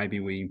done it, or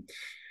maybe we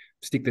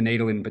stick the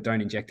needle in but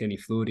don't inject any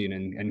fluid in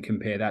and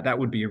compare that. That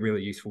would be a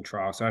really useful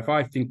trial. So if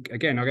I think,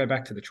 again, I go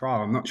back to the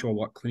trial, I'm not sure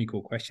what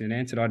clinical question it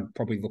answered. I'd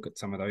probably look at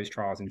some of those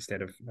trials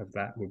instead of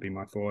that would be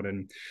my thought.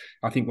 And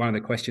I think one of the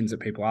questions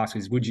that people ask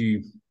is, would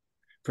you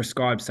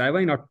prescribe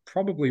saline? I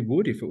probably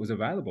would if it was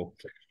available,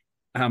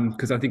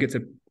 because I think it's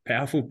a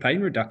powerful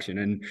pain reduction.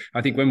 And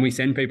I think when we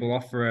send people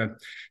off for a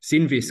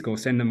Synvisc or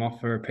send them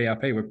off for a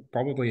PRP, we're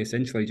probably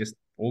essentially just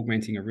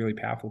augmenting a really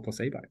powerful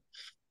placebo.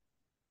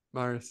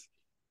 Marius?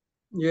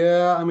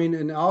 Yeah, I mean,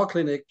 in our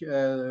clinic,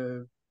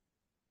 the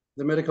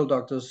medical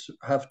doctors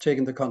have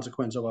taken the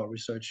consequence of our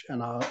research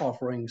and are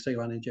offering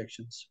saline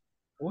injections.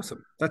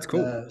 Awesome. That's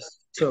cool.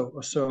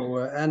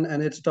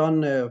 And it's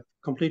done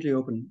completely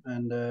open,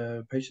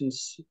 and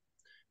patients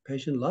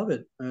love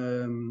it.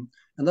 And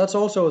that's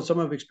also some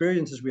of the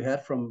experiences we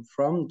had from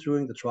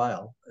during the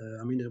trial.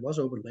 I mean, it was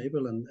open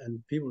label,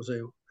 and people say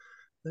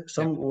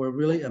some were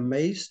really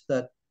amazed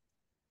that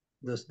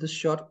this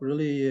shot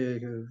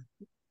really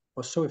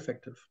was so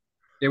effective.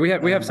 Yeah,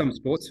 we have some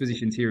sports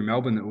physicians here in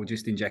Melbourne that will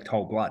just inject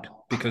whole blood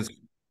because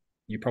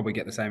you probably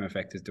get the same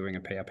effect as doing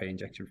a PRP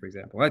injection, for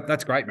example.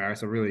 That's great,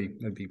 Marius.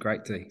 It'd be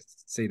great to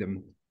see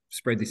them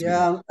spread this.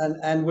 Yeah,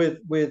 and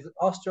with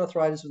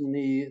osteoarthritis in the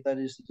knee, that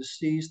is a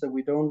disease that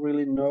we don't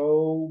really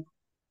know.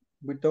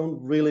 We don't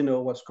really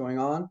know what's going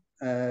on.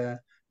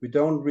 We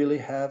don't really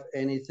have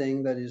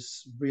anything that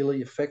is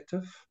really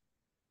effective.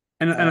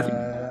 And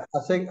I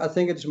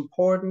think it's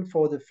important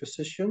for the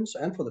physicians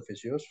and for the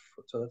physios,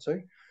 so let's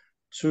say,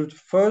 to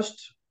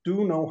first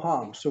do no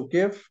harm. So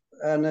give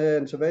an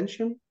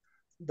intervention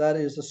that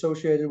is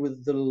associated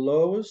with the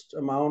lowest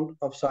amount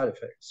of side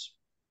effects.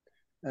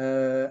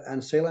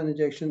 And saline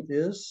injection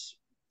is,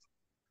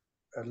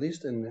 at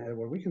least in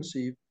what we can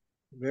see,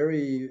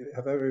 very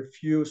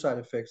few side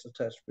effects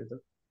attached with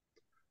it.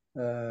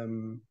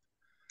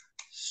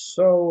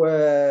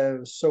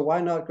 So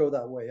why not go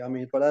that way? I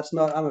mean, but that's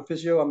not. I'm a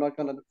physio. I'm not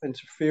going to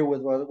interfere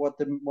with what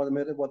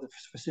the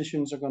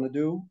physicians are going to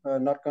do,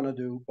 not going to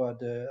do.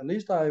 But at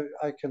least I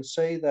can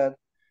say that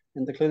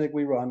in the clinic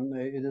we run,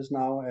 it is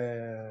now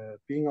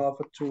being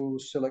offered to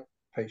select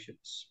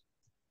patients.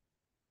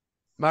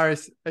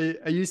 Marius,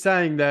 are you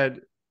saying that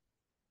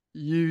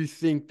you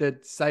think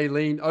that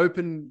saline,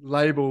 open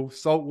label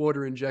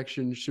saltwater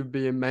injection should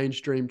be a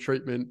mainstream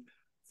treatment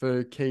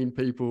for keen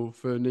people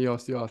for knee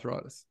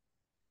osteoarthritis?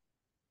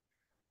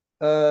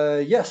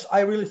 Yes,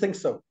 I really think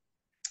so.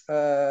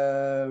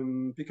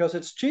 Because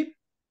it's cheap.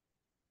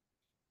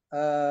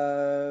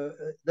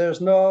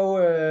 There's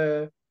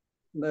no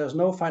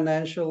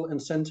financial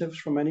incentives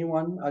from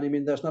anyone. I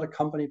mean, there's not a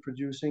company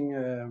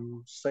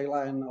producing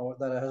saline or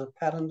that has a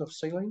patent of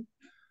saline.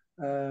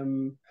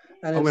 And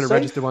I'm going to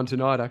register one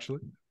tonight,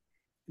 actually.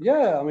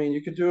 Yeah, I mean,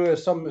 you could do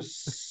some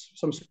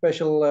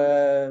special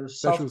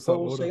South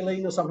Pole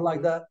saline or something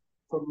like that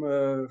from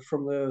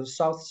the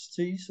South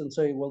Seas, and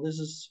say, well, this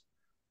is.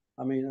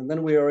 I mean, and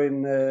then we're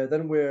in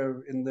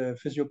the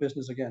physio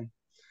business again.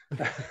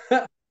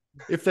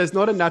 If there's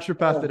not a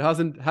naturopath that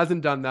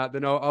hasn't done that,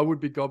 then I would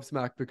be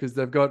gobsmacked, because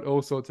they've got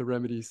all sorts of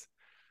remedies.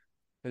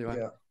 Anyway.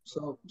 Yeah.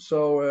 So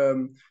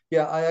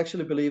yeah, I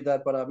actually believe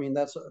that, but I mean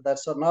that's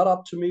not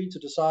up to me to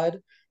decide.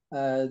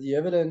 The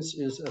evidence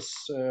is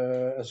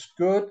as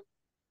good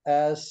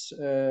as,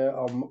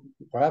 or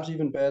perhaps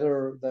even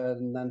better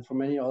than for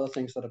many other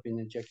things that have been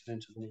injected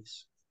into the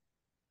knees.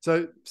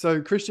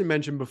 So Christian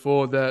mentioned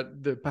before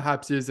that there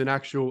perhaps is an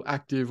actual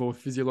active or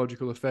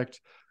physiological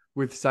effect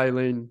with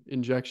saline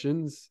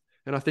injections.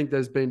 And I think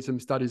there's been some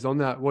studies on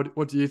that.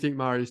 What do you think,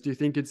 Marius? Do you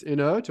think it's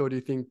inert, or do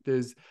you think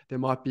there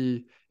might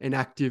be an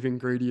active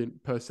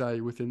ingredient per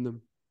se within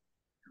them?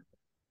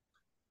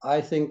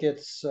 I think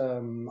it's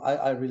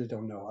I really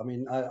don't know. I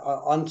mean,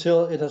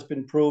 until it has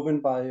been proven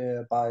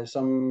by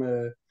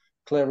some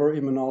clever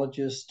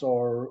immunologist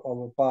or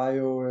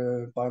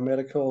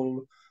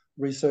biomedical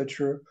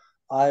researcher,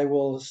 I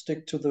will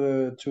stick to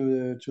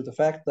the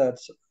fact that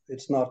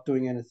it's not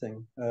doing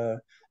anything,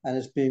 and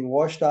it's being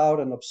washed out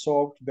and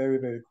absorbed very,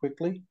 very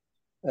quickly.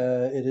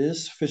 It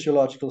is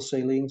physiological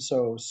saline,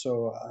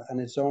 and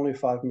it's only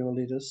 5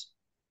 milliliters.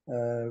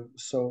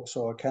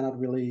 So I cannot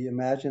really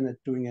imagine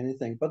it doing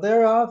anything. But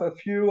there are a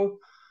few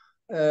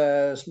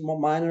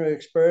minor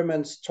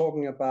experiments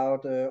talking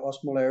about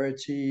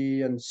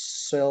osmolarity and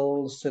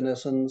cell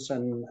senescence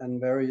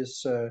and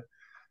various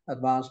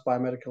advanced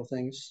biomedical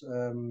things.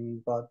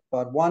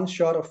 But one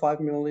shot of 5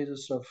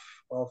 milliliters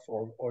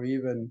or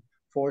even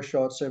 4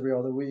 shots every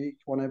other week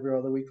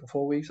for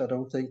 4 weeks, I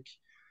don't think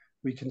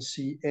we can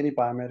see any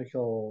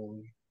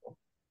biomedical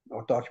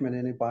or document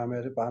any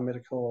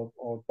biomedical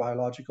or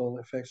biological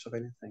effects of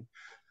anything.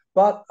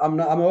 But I'm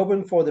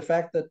open for the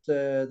fact that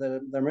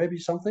there may be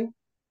something.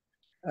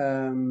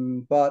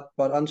 But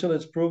until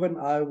it's proven,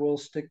 I will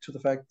stick to the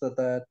fact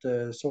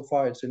that so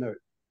far it's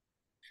inert.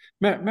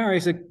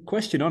 Marius, a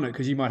question on it,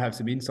 because you might have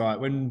some insight.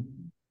 When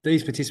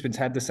these participants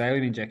had the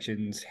saline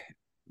injections,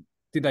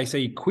 did they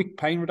see quick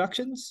pain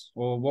reductions,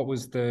 or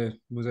was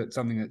it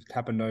something that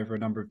happened over a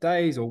number of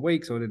days or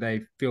weeks, or did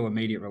they feel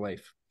immediate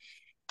relief?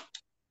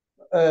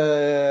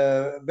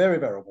 Very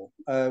variable.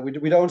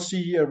 We don't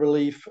see a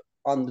relief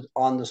on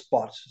the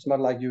spot. It's not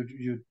like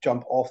you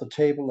jump off the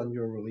table and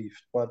you're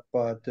relieved. But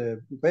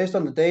based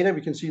on the data, we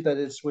can see that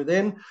it's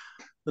within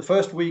the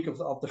first week of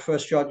the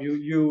first shot,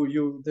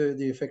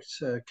 the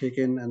effects kick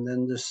in, and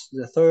then the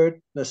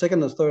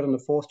second, the third, and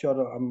the fourth shot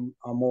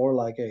are more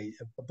like a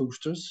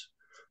boosters.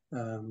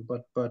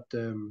 But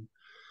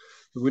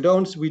we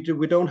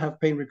don't have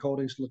pain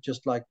recordings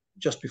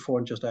just before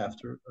and just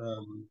after.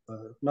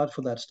 Not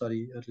for that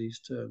study, at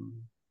least.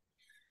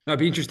 No, it'd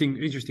be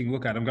interesting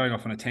look at. I'm going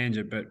off on a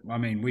tangent, but I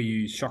mean, we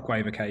use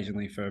shockwave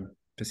occasionally for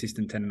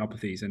persistent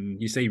tendinopathies,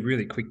 and you see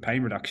really quick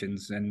pain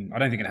reductions. And I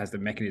don't think it has the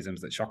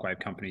mechanisms that shockwave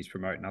companies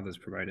promote and others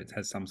promote. It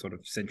has some sort of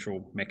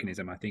central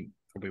mechanism, I think,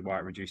 probably why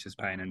it reduces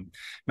pain. And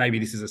maybe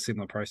this is a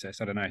similar process.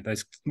 I don't know.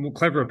 There's more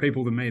cleverer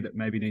people than me that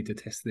maybe need to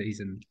test these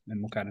and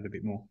look at it a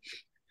bit more.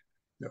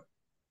 Yeah.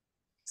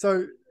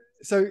 So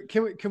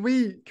can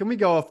we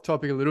go off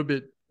topic a little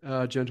bit,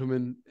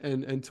 gentlemen,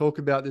 and talk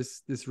about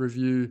this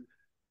review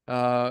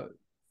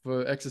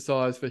for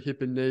exercise for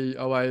hip and knee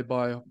OA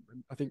by,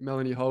 I think,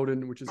 Melanie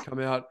Holden, which has come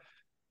out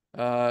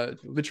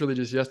literally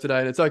just yesterday.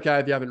 And it's okay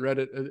if you haven't read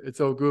it, it's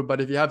all good.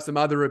 But if you have some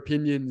other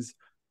opinions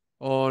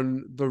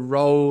on the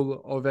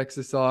role of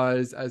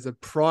exercise as a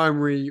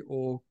primary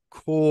or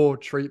core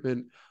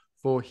treatment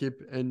for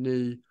hip and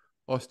knee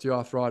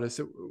osteoarthritis,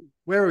 so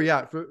where are we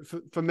at?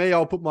 For me,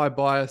 I'll put my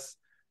bias,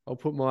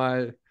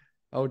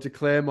 I'll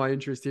declare my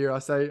interest here.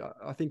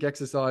 I think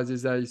exercise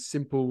is a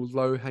simple,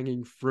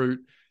 low-hanging fruit,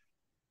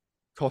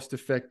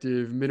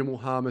 cost-effective, minimal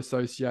harm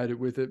associated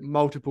with it,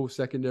 multiple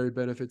secondary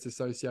benefits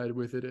associated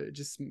with it.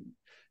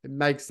 It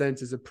makes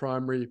sense as a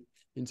primary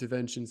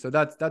intervention. So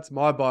that's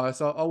my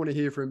bias. I want to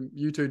hear from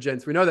you two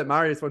gents. We know that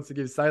Marius wants to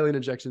give saline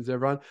injections to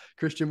everyone.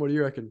 Christian, what do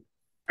you reckon?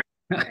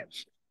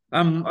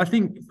 I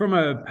think from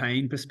a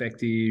pain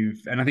perspective,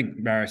 and I think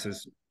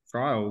Marius's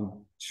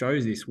trial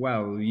shows this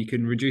well, you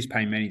can reduce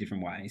pain many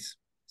different ways.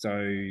 So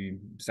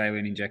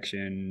saline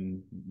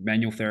injection,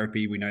 manual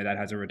therapy, we know that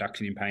has a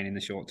reduction in pain in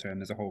the short term.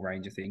 There's a whole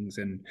range of things,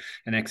 and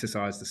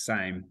exercise the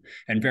same,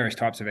 and various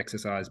types of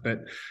exercise.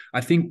 But I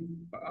think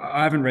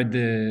I haven't read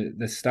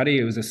the study.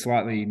 It was a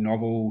slightly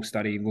novel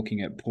study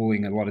looking at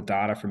pulling a lot of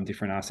data from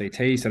different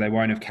RCTs. So they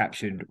won't have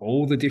captured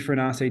all the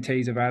different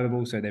RCTs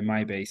available. So there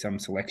may be some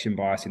selection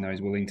bias in those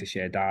willing to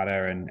share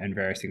data and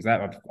various things like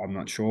that. I'm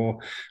not sure.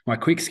 My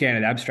quick scan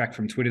of the abstract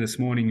from Twitter this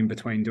morning in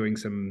between doing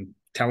some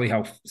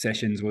telehealth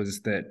sessions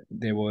was that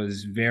there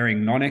was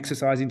varying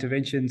non-exercise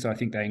interventions. So I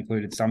think they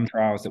included some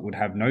trials that would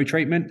have no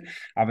treatment.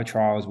 Other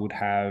trials would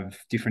have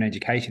different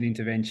education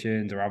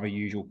interventions or other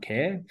usual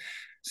care.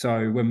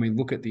 So when we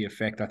look at the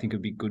effect, I think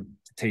it'd be good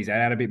to tease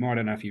that out a bit more. I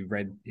don't know if you've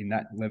read in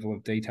that level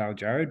of detail,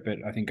 Jared, but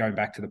I think going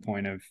back to the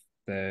point of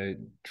the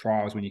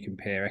trials, when you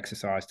compare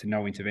exercise to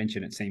no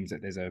intervention, it seems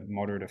that there's a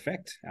moderate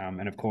effect.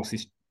 And of course,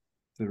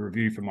 the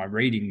review from my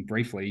reading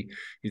briefly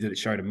is that it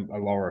showed a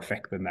lower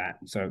effect than that.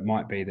 So it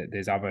might be that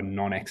there's other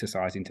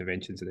non-exercise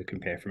interventions that are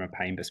compared from a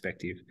pain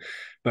perspective.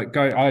 But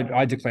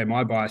I declare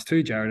my bias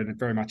too, Jared, and it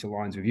very much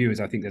aligns with you, as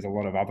I think there's a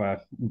lot of other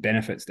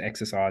benefits to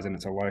exercise and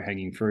it's a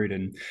low-hanging fruit.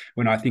 And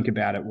when I think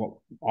about it, what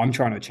I'm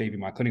trying to achieve in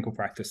my clinical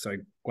practice, so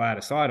GLAD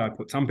aside, I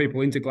put some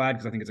people into GLAD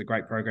because I think it's a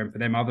great program for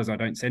them. Others I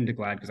don't send to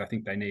GLAD because I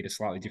think they need a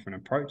slightly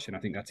different approach. And I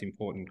think that's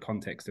important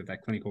context of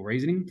that clinical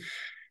reasoning.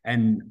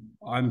 And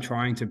I'm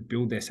trying to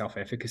build their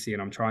self-efficacy,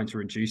 and I'm trying to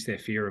reduce their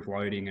fear of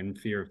loading and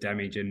fear of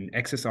damage. And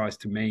exercise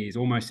to me is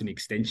almost an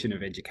extension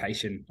of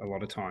education a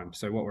lot of times.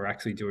 So what we're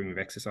actually doing with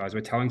exercise,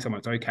 we're telling someone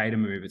it's okay to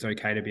move, it's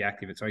okay to be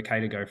active, it's okay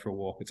to go for a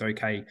walk, it's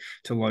okay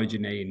to load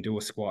your knee and do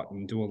a squat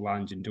and do a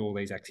lunge and do all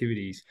these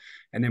activities.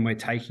 And then we're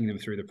taking them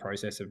through the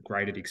process of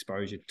graded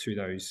exposure to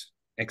those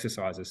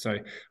exercises. So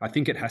I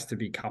think exercise has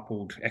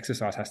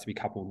to be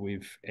coupled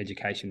with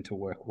education to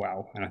work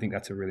well. And I think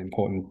that's a really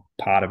important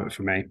part of it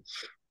for me.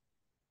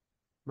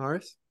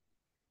 Marius?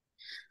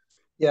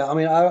 Yeah, I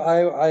mean,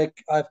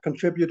 I've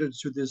contributed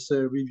to this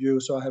review,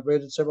 so I have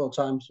read it several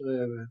times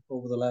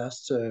over the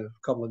last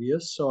couple of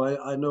years. So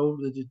I know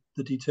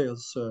the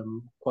details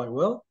quite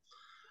well.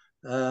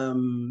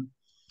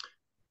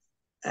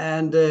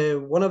 And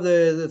one of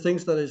the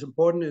things that is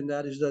important in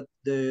that is that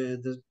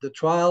the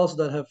trials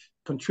that have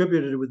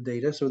contributed with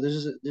data. So this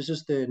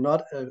is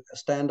not a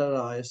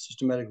standardized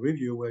systematic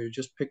review where you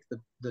just pick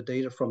the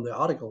data from the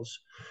articles.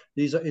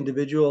 These are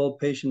individual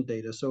patient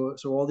data. So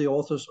all the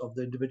authors of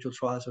the individual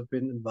trials have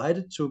been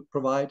invited to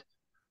provide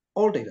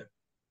all data,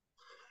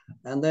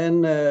 and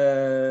then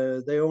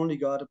they only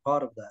got a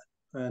part of that.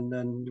 And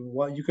then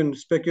what you can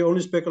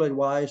only speculate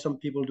why some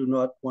people do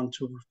not want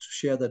to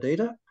share the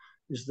data.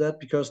 Is that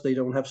because they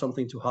don't have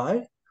something to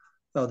hide?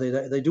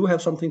 They do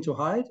have something to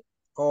hide,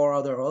 or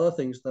are there other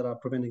things that are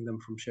preventing them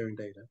from sharing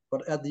data?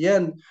 But at the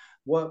end,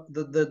 what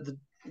the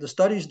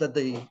studies that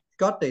they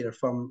got data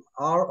from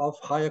are of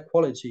higher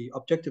quality,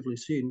 objectively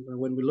seen,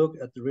 when we look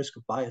at the risk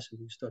of bias in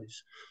these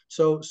studies.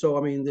 So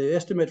I mean, the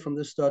estimate from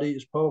this study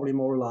is probably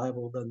more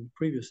reliable than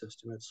previous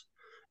estimates,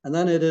 and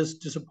then it is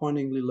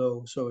disappointingly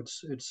low. So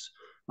it's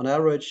on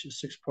average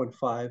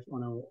 6.5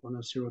 on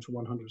a 0 to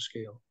 100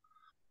 scale.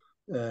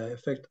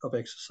 Effect of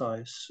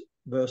exercise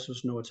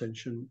versus no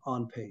attention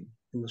on pain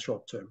in the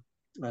short term,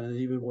 and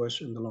even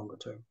worse in the longer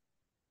term.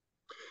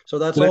 So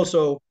that's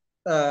also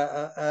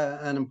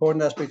an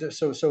important aspect.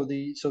 So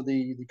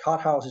the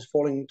cart house is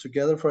falling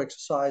together for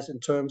exercise in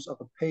terms of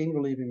a pain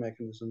relieving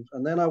mechanism.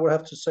 And then I would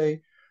have to say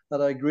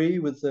that I agree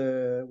with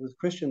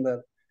Christian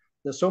that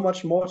there's so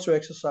much more to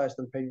exercise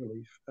than pain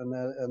relief, and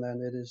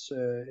then it is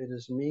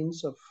a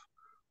means of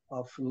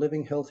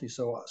living healthy.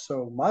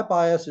 So my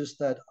bias is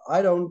that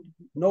I no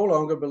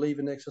longer believe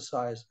in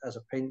exercise as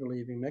a pain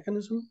relieving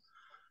mechanism.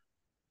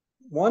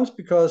 Once,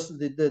 because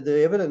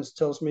the evidence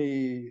tells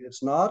me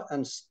it's not,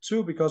 and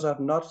two, because I've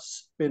not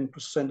been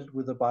presented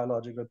with a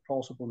biological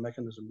plausible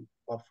mechanism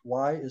of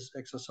why is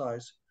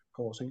exercise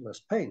causing less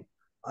pain.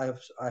 I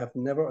have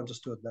never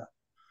understood that,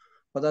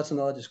 but that's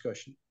another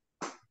discussion.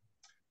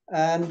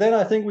 And then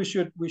I think we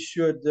should use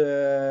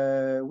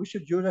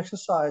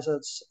exercise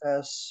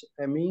as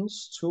a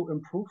means to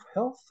improve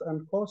health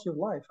and quality of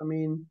life. I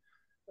mean,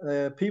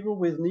 people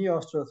with knee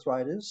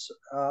osteoarthritis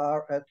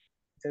are at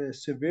a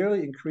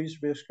severely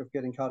increased risk of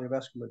getting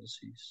cardiovascular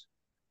disease.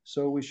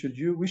 So we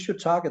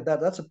should target that.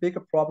 That's a bigger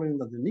problem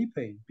than the knee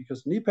pain,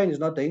 because knee pain is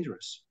not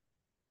dangerous,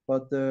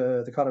 but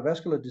the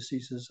cardiovascular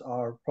diseases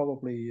are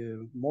probably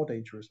more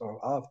dangerous,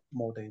 or are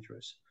more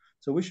dangerous.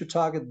 So we should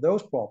target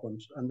those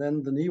problems, and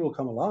then the knee will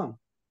come along.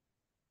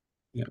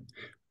 Yeah.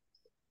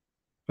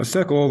 I'll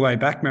circle all the way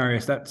back,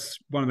 Marius. That's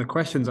one of the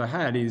questions I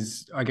had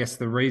is, I guess,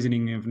 the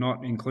reasoning of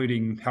not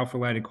including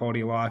health-related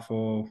quality of life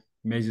or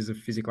measures of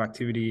physical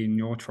activity in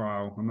your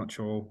trial. I'm not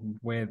sure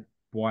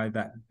why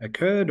that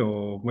occurred,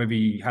 or whether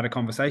you had a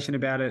conversation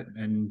about it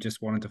and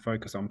just wanted to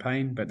focus on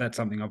pain, but that's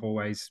something I've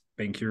always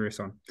been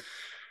curious on.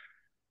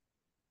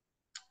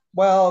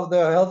 Well,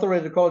 the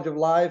health-related quality of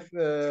life,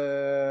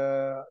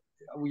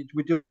 we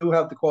do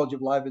have the quality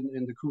of life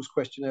in the KOOS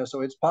questionnaire,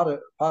 so it's part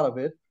of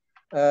it.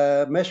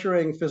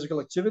 Measuring physical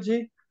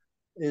activity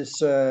is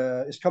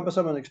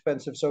cumbersome and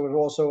expensive, so it's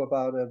also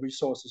about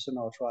resources in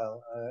our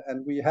trial.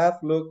 And we have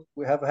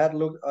had a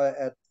look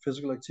at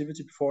physical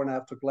activity before and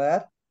after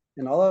GLAD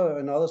in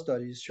other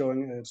studies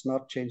showing it's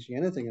not changing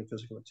anything in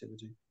physical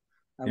activity.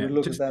 And we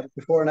looked at that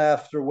before and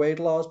after weight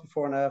loss,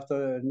 before and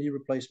after knee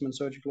replacement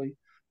surgically.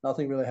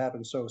 Nothing really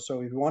happened. So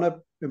if you want to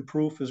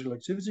improve physical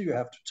activity, you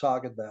have to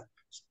target that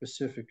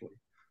specifically,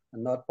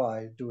 and not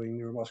by doing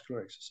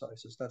neuromuscular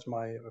exercises. That's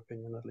my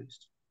opinion, at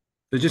least.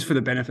 So just for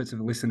the benefits of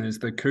the listeners,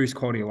 the KOOS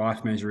quality of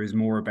life measure is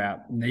more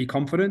about knee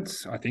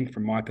confidence, I think,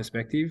 from my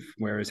perspective,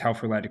 whereas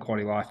health-related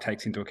quality of life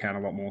takes into account a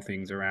lot more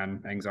things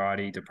around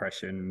anxiety,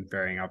 depression,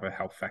 varying other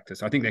health factors.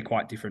 So I think they're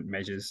quite different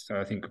measures.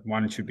 So I think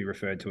one should be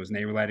referred to as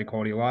knee-related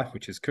quality of life,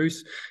 which is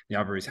KOOS. The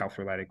other is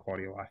health-related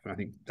quality of life. And I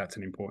think that's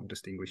an important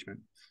distinguishment.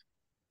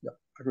 Yeah,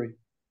 agreed.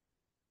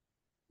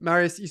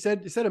 Marius, you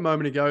said a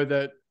moment ago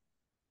that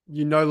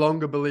you no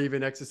longer believe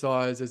in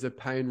exercise as a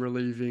pain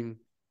relieving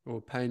or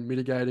pain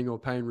mitigating or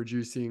pain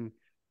reducing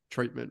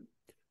treatment.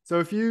 So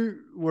if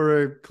you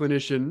were a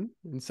clinician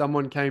and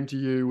someone came to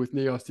you with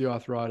knee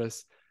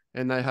osteoarthritis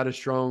and they had a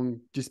strong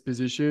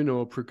disposition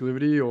or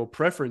proclivity or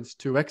preference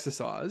to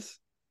exercise,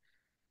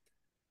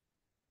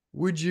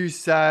 would you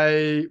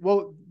say,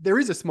 well, there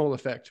is a small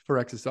effect for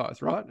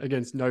exercise, right?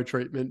 Against no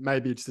treatment.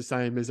 Maybe it's the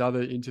same as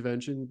other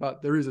interventions,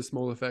 but there is a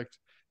small effect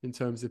in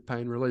terms of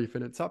pain relief.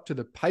 And it's up to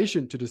the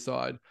patient to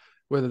decide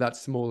whether that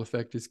small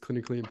effect is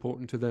clinically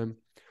important to them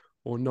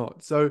or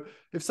not. So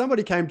if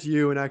somebody came to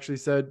you and actually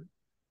said,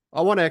 I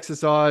want to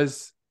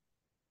exercise,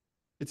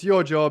 it's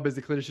your job as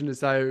a clinician to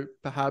say,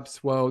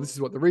 perhaps, well, this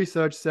is what the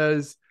research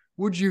says.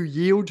 Would you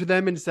yield to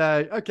them and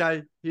say,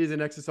 okay, here's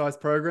an exercise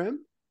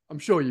program? I'm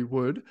sure you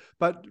would,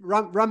 but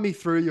run me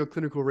through your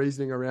clinical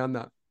reasoning around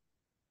that.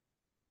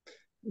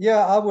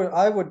 Yeah,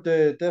 I would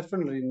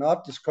definitely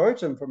not discourage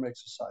them from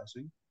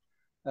exercising.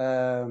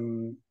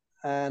 And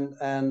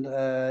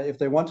if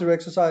they want to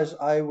exercise,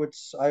 I would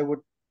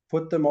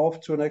put them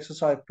off to an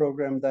exercise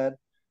program that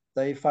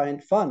they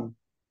find fun.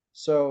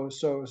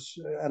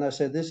 And I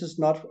say, this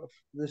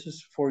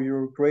is for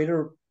your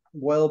greater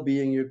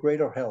well-being, your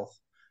greater health.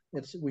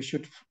 We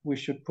should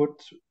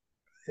put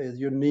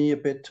your knee a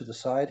bit to the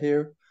side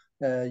here.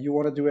 You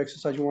want to do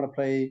exercise, you want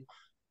to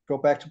go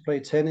back to play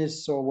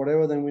tennis or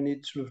whatever, then we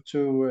need to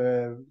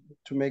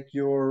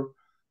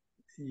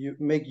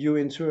make you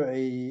into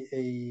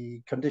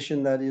a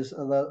condition that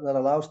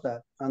allows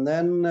that. And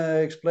then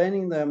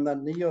explaining them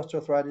that knee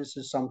osteoarthritis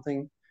is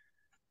something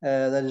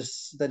that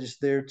is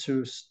there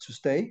to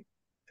stay.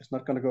 It's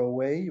not going to go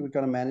away. We're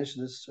going to manage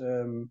this,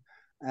 and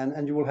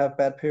you will have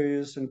bad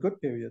periods and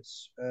good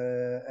periods,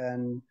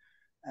 and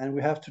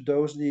we have to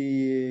dose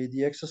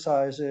the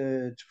exercise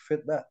to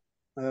fit that.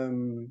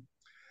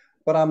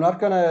 But I'm not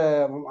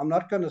gonna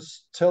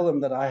tell them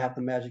that I have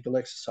the magical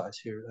exercise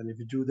here, and if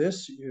you do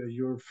this,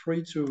 you're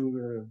free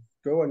to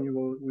go, and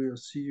we'll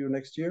see you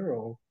next year.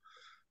 Or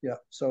yeah,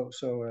 so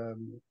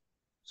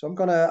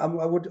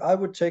I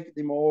would take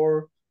the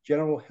more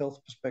general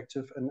health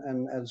perspective,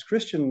 and as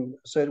Christian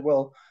said,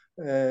 well,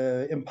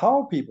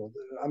 empower people.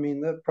 I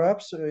mean,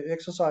 perhaps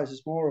exercise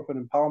is more of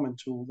an empowerment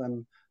tool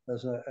than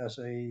as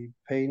a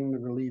pain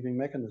relieving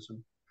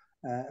mechanism.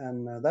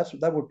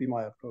 That would be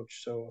my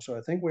approach. So I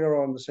think we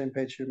are on the same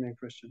page here, me and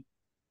Christian.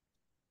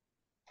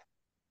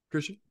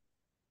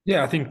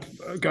 Yeah, I think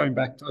going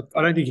back,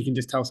 I don't think you can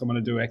just tell someone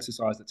to do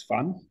exercise that's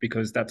fun,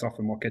 because that's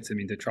often what gets them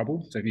into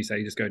trouble. So if you say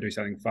you just go do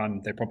something fun,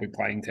 they're probably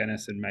playing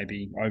tennis and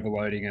maybe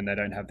overloading, and they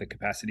don't have the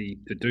capacity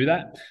to do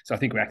that. So I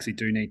think we actually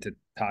do need to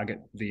target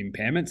the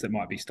impairments that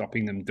might be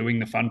stopping them doing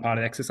the fun part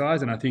of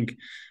exercise. And I think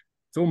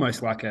it's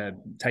almost like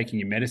taking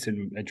your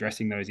medicine,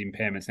 addressing those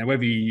impairments. Now,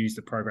 whether you use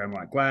the program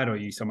like GLAD or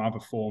use some other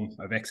form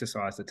of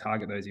exercise to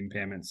target those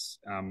impairments,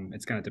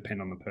 it's going to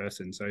depend on the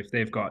person. So if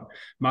they've got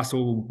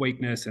muscle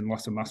weakness and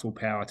loss of muscle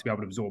power to be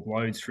able to absorb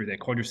loads through their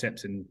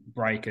quadriceps and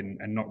break and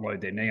not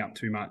load their knee up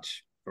too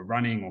much for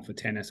running or for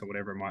tennis or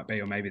whatever it might be,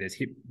 or maybe there's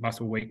hip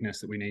muscle weakness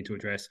that we need to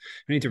address,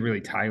 we need to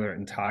really tailor it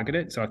and target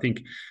it. So I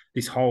think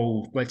this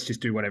whole let's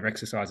just do whatever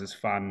exercise is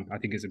fun, I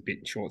think is a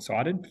bit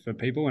short-sighted for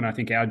people. And I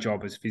think our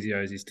job as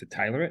physios is to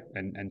tailor it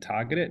and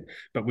target it.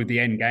 But with the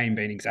end game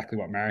being exactly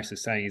what Marius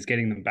is saying, is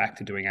getting them back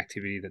to doing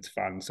activity that's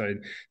fun. So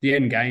the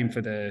end game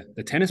for the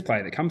tennis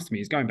player that comes to me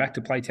is going back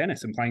to play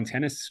tennis and playing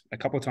tennis a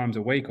couple of times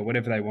a week or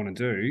whatever they want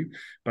to do.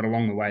 But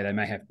along the way, they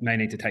may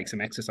need to take some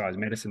exercise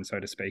medicine,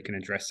 so to speak, and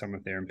address some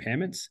of their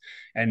impairments.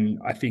 And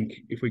I think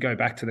if we go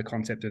back to the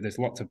concept of there's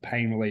lots of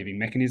pain relieving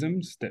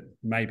mechanisms that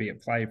may be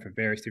at play for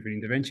various different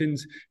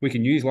interventions, we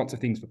can use lots of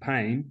things for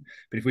pain,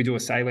 but if we do a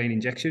saline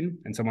injection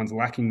and someone's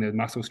lacking the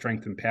muscle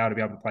strength and power to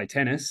be able to play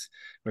tennis,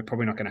 we're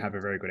probably not going to have a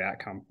very good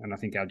outcome. And I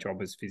think our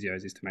job as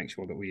physios is to make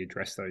sure that we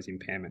address those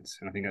impairments.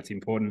 And I think that's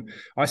important.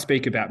 I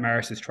speak about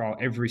Marius's trial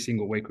every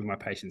single week with my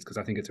patients because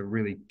I think it's a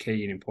really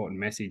key and important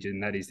message,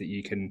 and that is that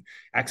you can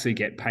actually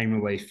get pain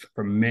relief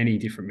from many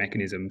different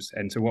mechanisms.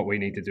 And so what we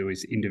need to do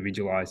is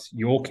individualize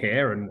your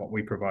care and what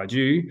we provide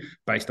you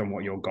based on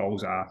what your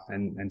goals are,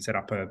 and set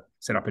up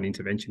an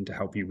intervention to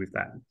help you with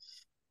that.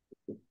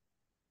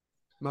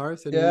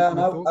 Marius, any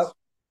thoughts?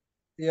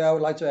 I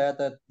would like to add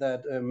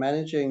that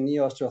managing knee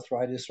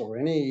osteoarthritis or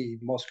any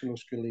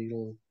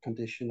musculoskeletal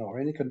condition or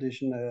any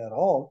condition at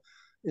all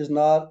is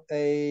not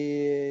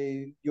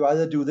you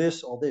either do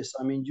this or this.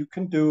 I mean, you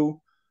can do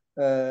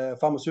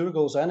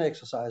pharmaceuticals and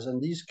exercise,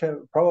 and these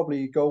can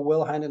probably go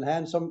well hand in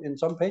hand. In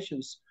some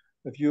patients,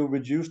 if you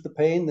reduce the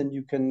pain, then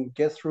you can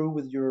get through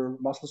with your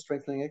muscle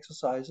strengthening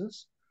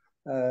exercises.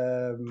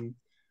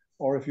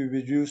 Or if you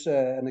reduce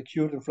an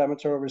acute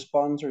inflammatory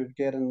response, or you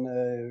get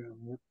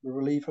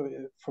relief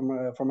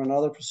from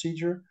another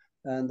procedure,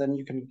 and then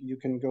you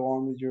can go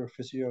on with your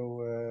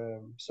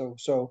physio.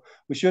 So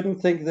we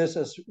shouldn't think this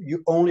as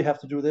you only have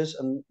to do this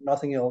and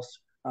nothing else.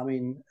 I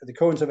mean, the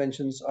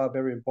co-interventions are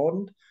very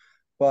important,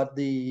 but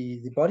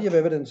the body of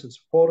evidence in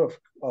support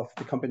of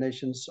the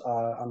combinations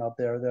are not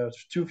there.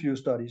 There's too few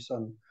studies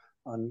on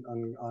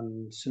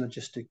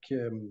synergistic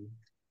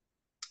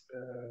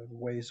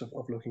ways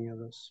of looking at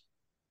this.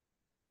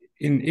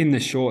 In the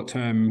short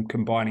term,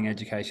 combining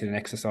education and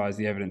exercise,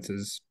 the evidence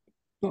is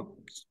not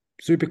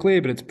super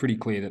clear, but it's pretty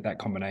clear that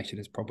combination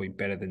is probably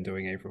better than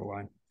doing either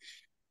alone.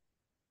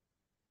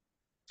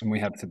 And we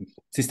have some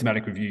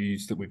systematic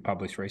reviews that we've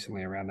published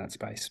recently around that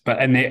space.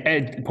 And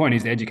the point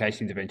is the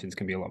education interventions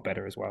can be a lot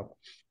better as well.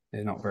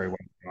 They're not very well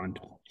designed.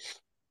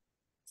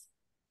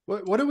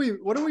 What do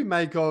we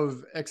make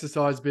of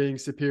exercise being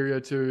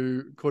superior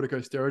to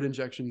corticosteroid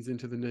injections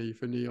into the knee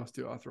for knee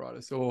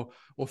osteoarthritis,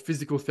 or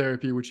physical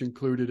therapy, which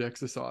included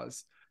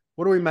exercise?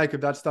 What do we make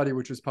of that study,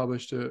 which was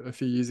published a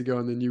few years ago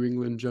in the New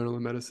England Journal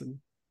of Medicine?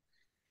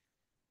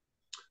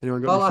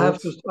 Anyone got any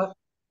thoughts?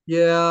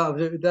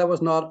 That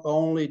was not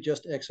only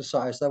just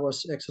exercise. That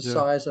was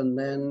exercise, and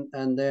then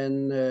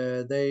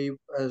they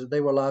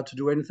were allowed to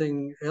do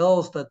anything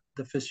else that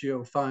the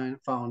physio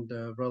found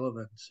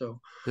relevant.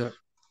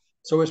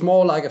 So it's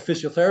more like a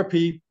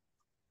physiotherapy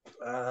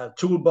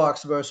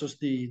toolbox versus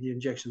the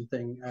injection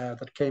thing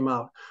that came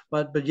out.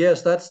 But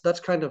yes, that's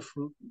kind of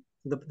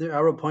the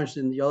arrow points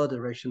in the other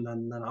direction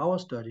than our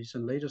studies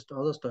and latest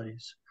other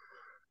studies.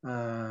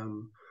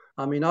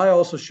 I mean, I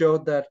also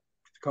showed that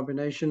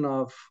combination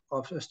of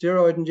a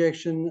steroid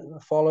injection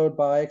followed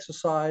by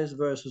exercise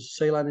versus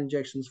saline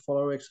injections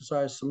follow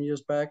exercise some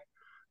years back.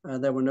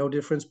 There were no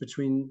difference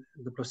between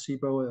the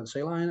placebo and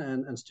saline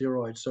and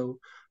steroids. So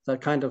that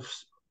kind of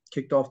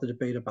kicked off the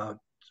debate about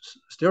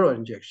steroid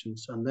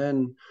injections. And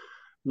then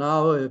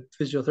now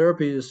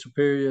physiotherapy is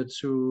superior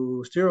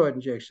to steroid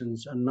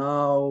injections. And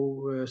now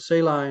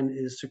saline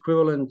is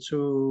equivalent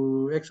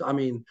to, I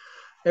mean,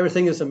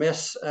 everything is a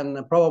mess, and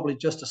probably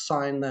just a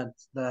sign that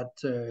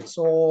it's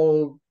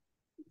all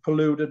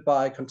polluted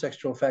by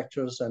contextual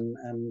factors and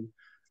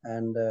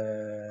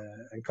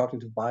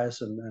cognitive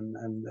bias,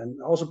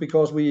 and also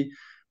because we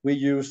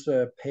use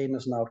pain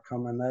as an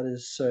outcome, and that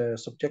is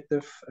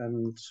subjective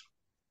and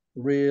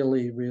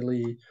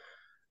really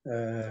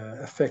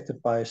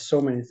affected by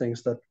so many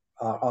things that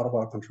are out of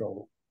our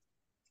control.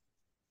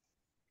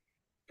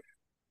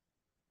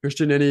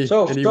 Christian, any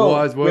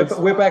wise words?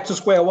 We're back to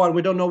square one.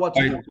 We don't know what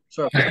to do.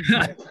 Sorry.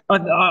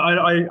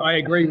 I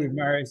agree with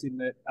Marius in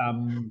that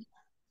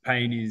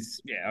pain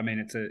is, I mean,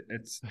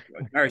 it's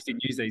Marius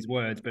didn't use these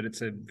words, but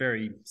it's a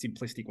very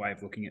simplistic way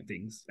of looking at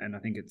things. And I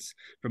think it's,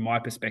 from my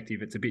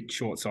perspective, it's a bit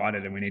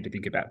short-sighted, and we need to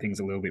think about things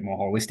a little bit more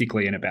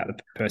holistically and about the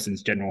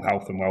person's general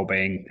health and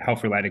well-being,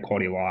 health-related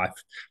quality of life,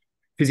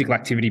 physical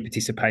activity,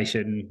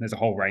 participation. There's a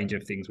whole range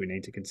of things we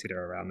need to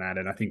consider around that.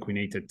 And I think we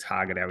need to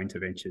target our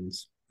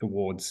interventions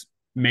towards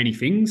many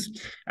things,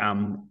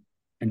 and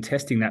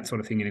testing that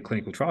sort of thing in a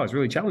clinical trial is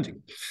really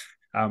challenging.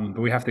 But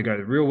we have to go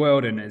to the real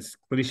world. And as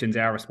clinicians,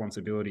 our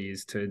responsibility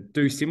is to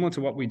do similar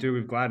to what we do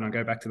with GLAD. And I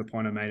go back to the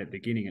point I made at the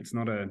beginning. It's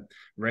not a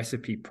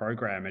recipe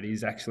program. It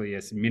is actually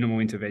a minimal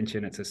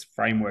intervention. It's a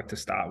framework to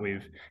start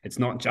with. It's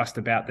not just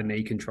about the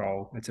knee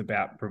control. It's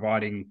about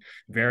providing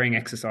varying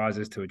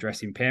exercises to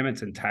address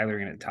impairments and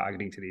tailoring it,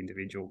 targeting to the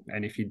individual.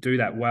 And if you do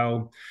that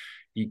well,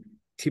 you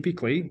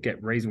typically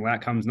get reasonable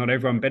outcomes. Not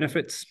everyone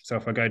benefits. So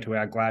if I go to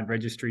our GLAD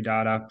registry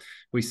data,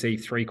 we see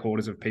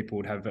 3/4 of people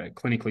would have a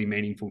clinically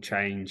meaningful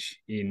change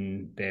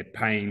in their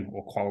pain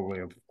or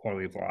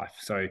quality of life.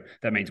 So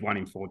that means 1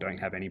 in 4 don't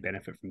have any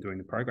benefit from doing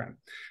the program.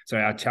 So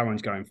our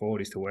challenge going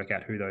forward is to work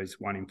out who those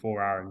 1 in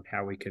 4 are and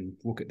how we can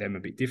look at them a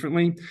bit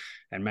differently,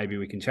 and maybe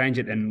we can change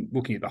it. And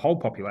looking at the whole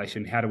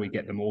population, how do we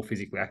get them all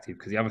physically active?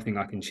 Because the other thing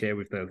I can share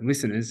with the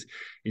listeners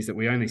is that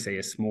we only see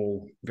a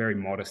small, very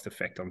modest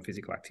effect on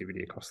physical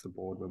activity across the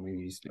board when we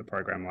use a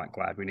program like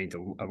GLAD. We need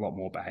a lot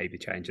more behavior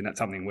change, and that's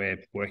something we're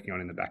working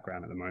on in the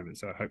background at the moment.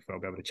 So hopefully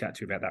I'll be able to chat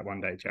to you about that one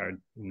day, Jared,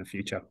 in the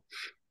future.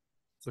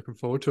 Looking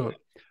forward to it.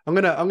 I'm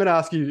gonna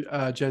ask you,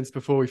 gents,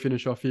 before we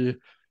finish off here.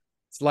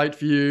 It's late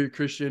for you,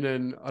 Christian,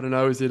 and I don't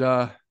know, is it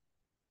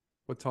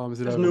what time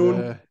is it? It's over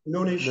noon, there?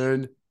 noonish.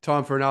 Noon.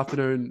 Time for an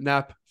afternoon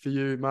nap for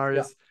you,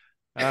 Marius.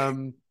 Yeah.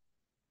 I'm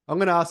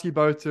gonna ask you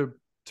both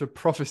to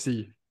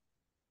prophecy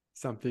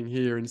something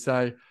here and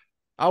say,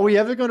 are we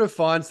ever going to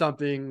find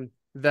something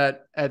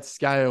that at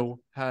scale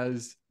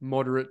has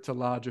moderate to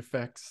large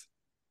effects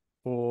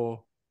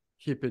for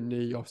hip and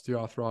knee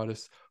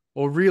osteoarthritis,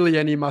 or really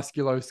any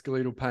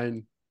musculoskeletal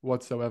pain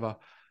whatsoever?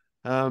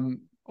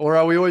 Or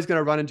are we always going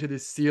to run into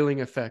this ceiling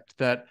effect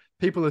that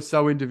people are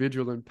so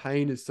individual and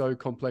pain is so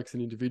complex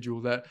and individual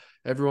that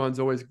everyone's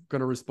always going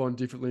to respond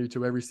differently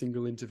to every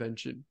single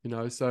intervention,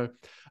 So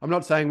I'm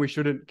not saying we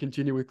shouldn't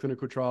continue with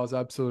clinical trials.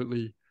 I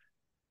absolutely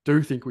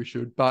do think we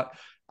should, but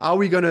are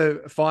we going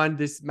to find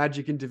this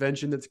magic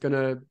intervention that's going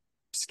to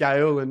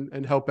scale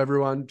and help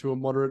everyone to a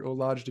moderate or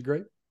large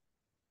degree?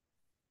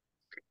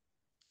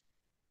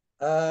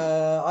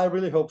 I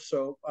really hope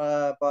so,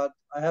 but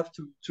I have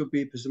to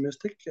be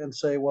pessimistic and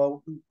say,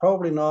 well,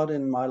 probably not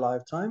in my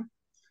lifetime,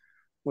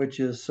 which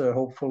is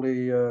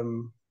hopefully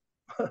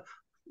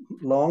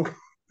long.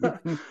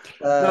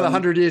 Another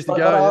 100 years to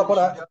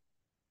go.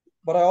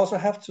 But I also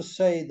have to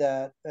say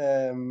that,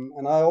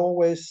 and I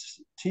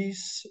always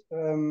tease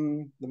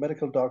the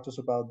medical doctors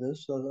about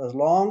this. So as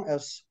long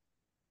as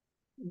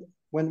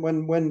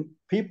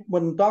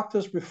when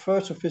doctors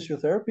refer to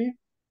physiotherapy,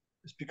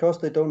 it's because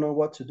they don't know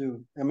what to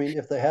do. I mean,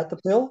 if they had the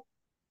pill,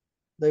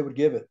 they would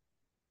give it,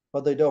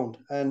 but they don't.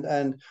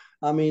 And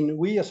I mean,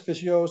 we as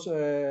physios,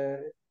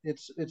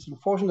 it's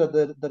unfortunate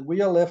that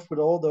we are left with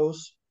all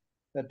those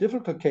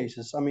difficult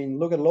cases. I mean,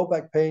 look at low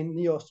back pain,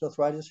 knee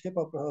osteoarthritis, hip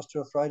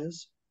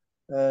osteoarthritis,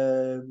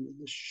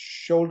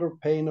 shoulder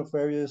pain of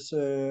various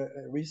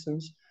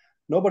reasons.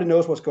 Nobody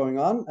knows what's going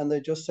on, and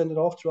they just send it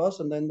off to us,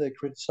 and then they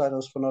criticize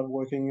us for not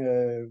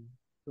working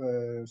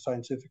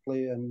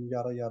scientifically and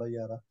yada yada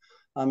yada.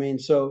 I mean,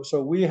 so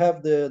we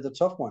have the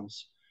tough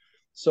ones.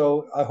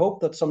 So I hope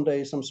that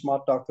someday some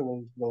smart doctor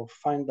will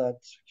find that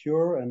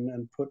cure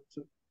and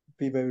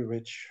be very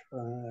rich,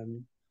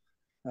 and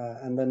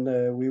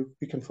then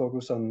we can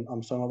focus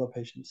on some other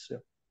patients. Yeah.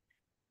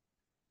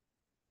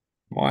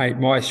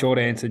 My short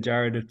answer,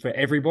 Jared, for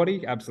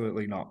everybody,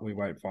 absolutely not. We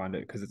won't find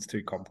it because it's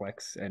too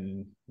complex,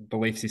 and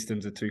belief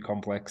systems are too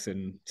complex,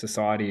 and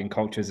society and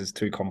cultures is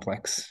too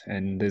complex.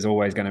 And there's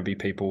always going to be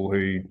people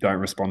who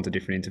don't respond to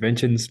different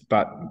interventions.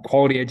 But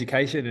quality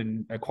education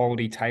and a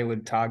quality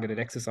tailored targeted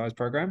exercise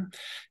program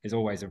is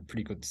always a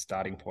pretty good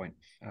starting point.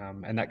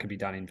 And that can be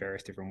done in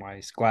various different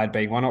ways. GLAD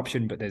being one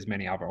option, but there's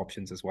many other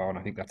options as well. And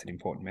I think that's an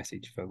important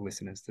message for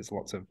listeners. There's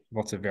lots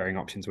of varying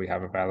options we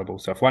have available.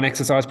 So if one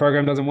exercise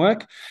program doesn't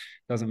work,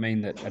 doesn't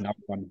mean that another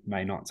one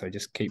may not. So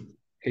just keep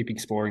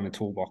exploring the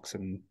toolbox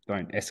and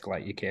don't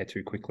escalate your care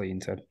too quickly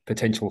into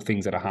potential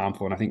things that are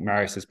harmful. And I think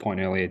Marius's point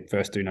earlier,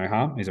 first do no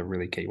harm, is a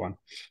really key one.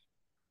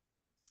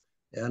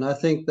 Yeah, and I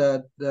think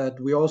that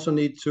we also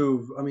need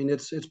to, I mean,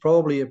 it's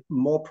probably a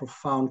more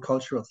profound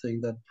cultural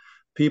thing that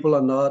people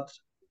are not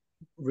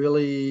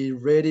really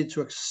ready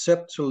to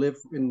accept to live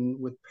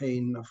with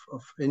pain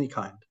of any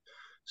kind.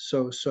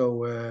 So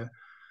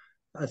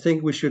I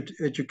think we should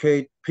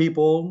educate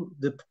people,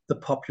 the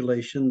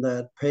population,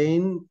 that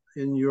pain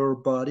in your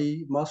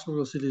body,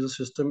 musculoskeletal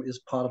system, is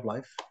part of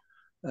life.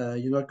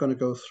 You're not going to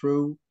go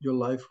through your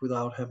life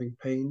without having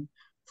pain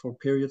for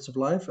periods of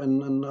life.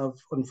 And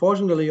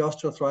unfortunately,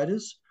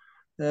 osteoarthritis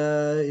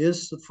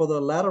is for the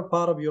latter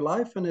part of your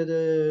life, and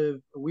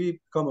we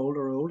become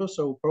older and older,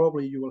 so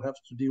probably you will have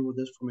to deal with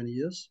this for many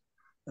years.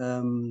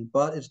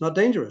 But it's not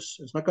dangerous.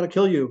 It's not going to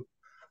kill you.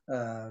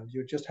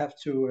 You just have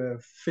to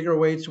figure a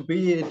way to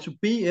be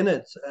in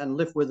it and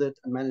live with it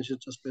and manage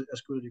it as good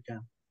as you can.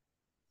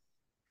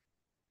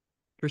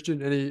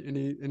 Christian,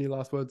 any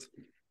last words?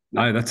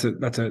 No, that's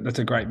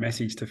a great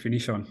message to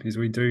finish on. Is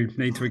we do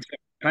need to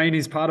accept pain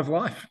is part of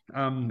life.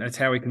 That's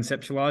how we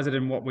conceptualize it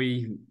and what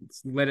we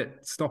let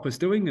it stop us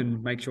doing,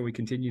 and make sure we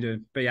continue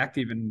to be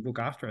active and look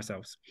after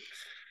ourselves.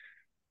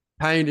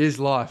 Pain is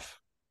life.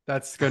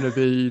 That's going to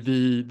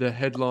be the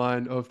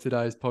headline of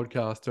today's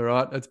podcast. All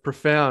right. It's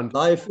profound.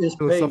 Life is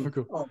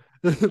philosophical.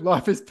 pain. Oh.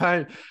 Life is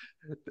pain.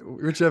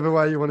 Whichever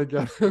way you want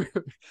to go.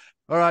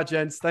 All right,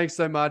 gents. Thanks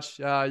so much.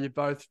 You're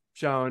both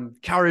showing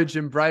courage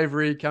and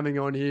bravery coming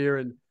on here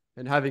and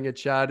having a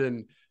chat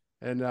and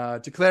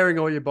declaring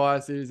all your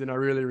biases. And I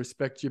really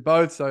respect you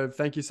both. So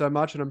thank you so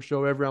much. And I'm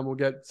sure everyone will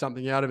get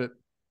something out of it.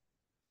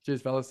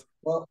 Cheers, fellas.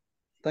 Well,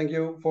 thank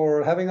you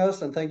for having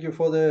us, and thank you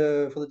for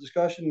the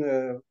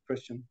discussion,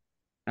 Christian.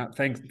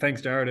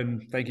 Thanks, Jared,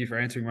 and thank you for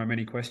answering my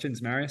many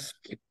questions, Marius.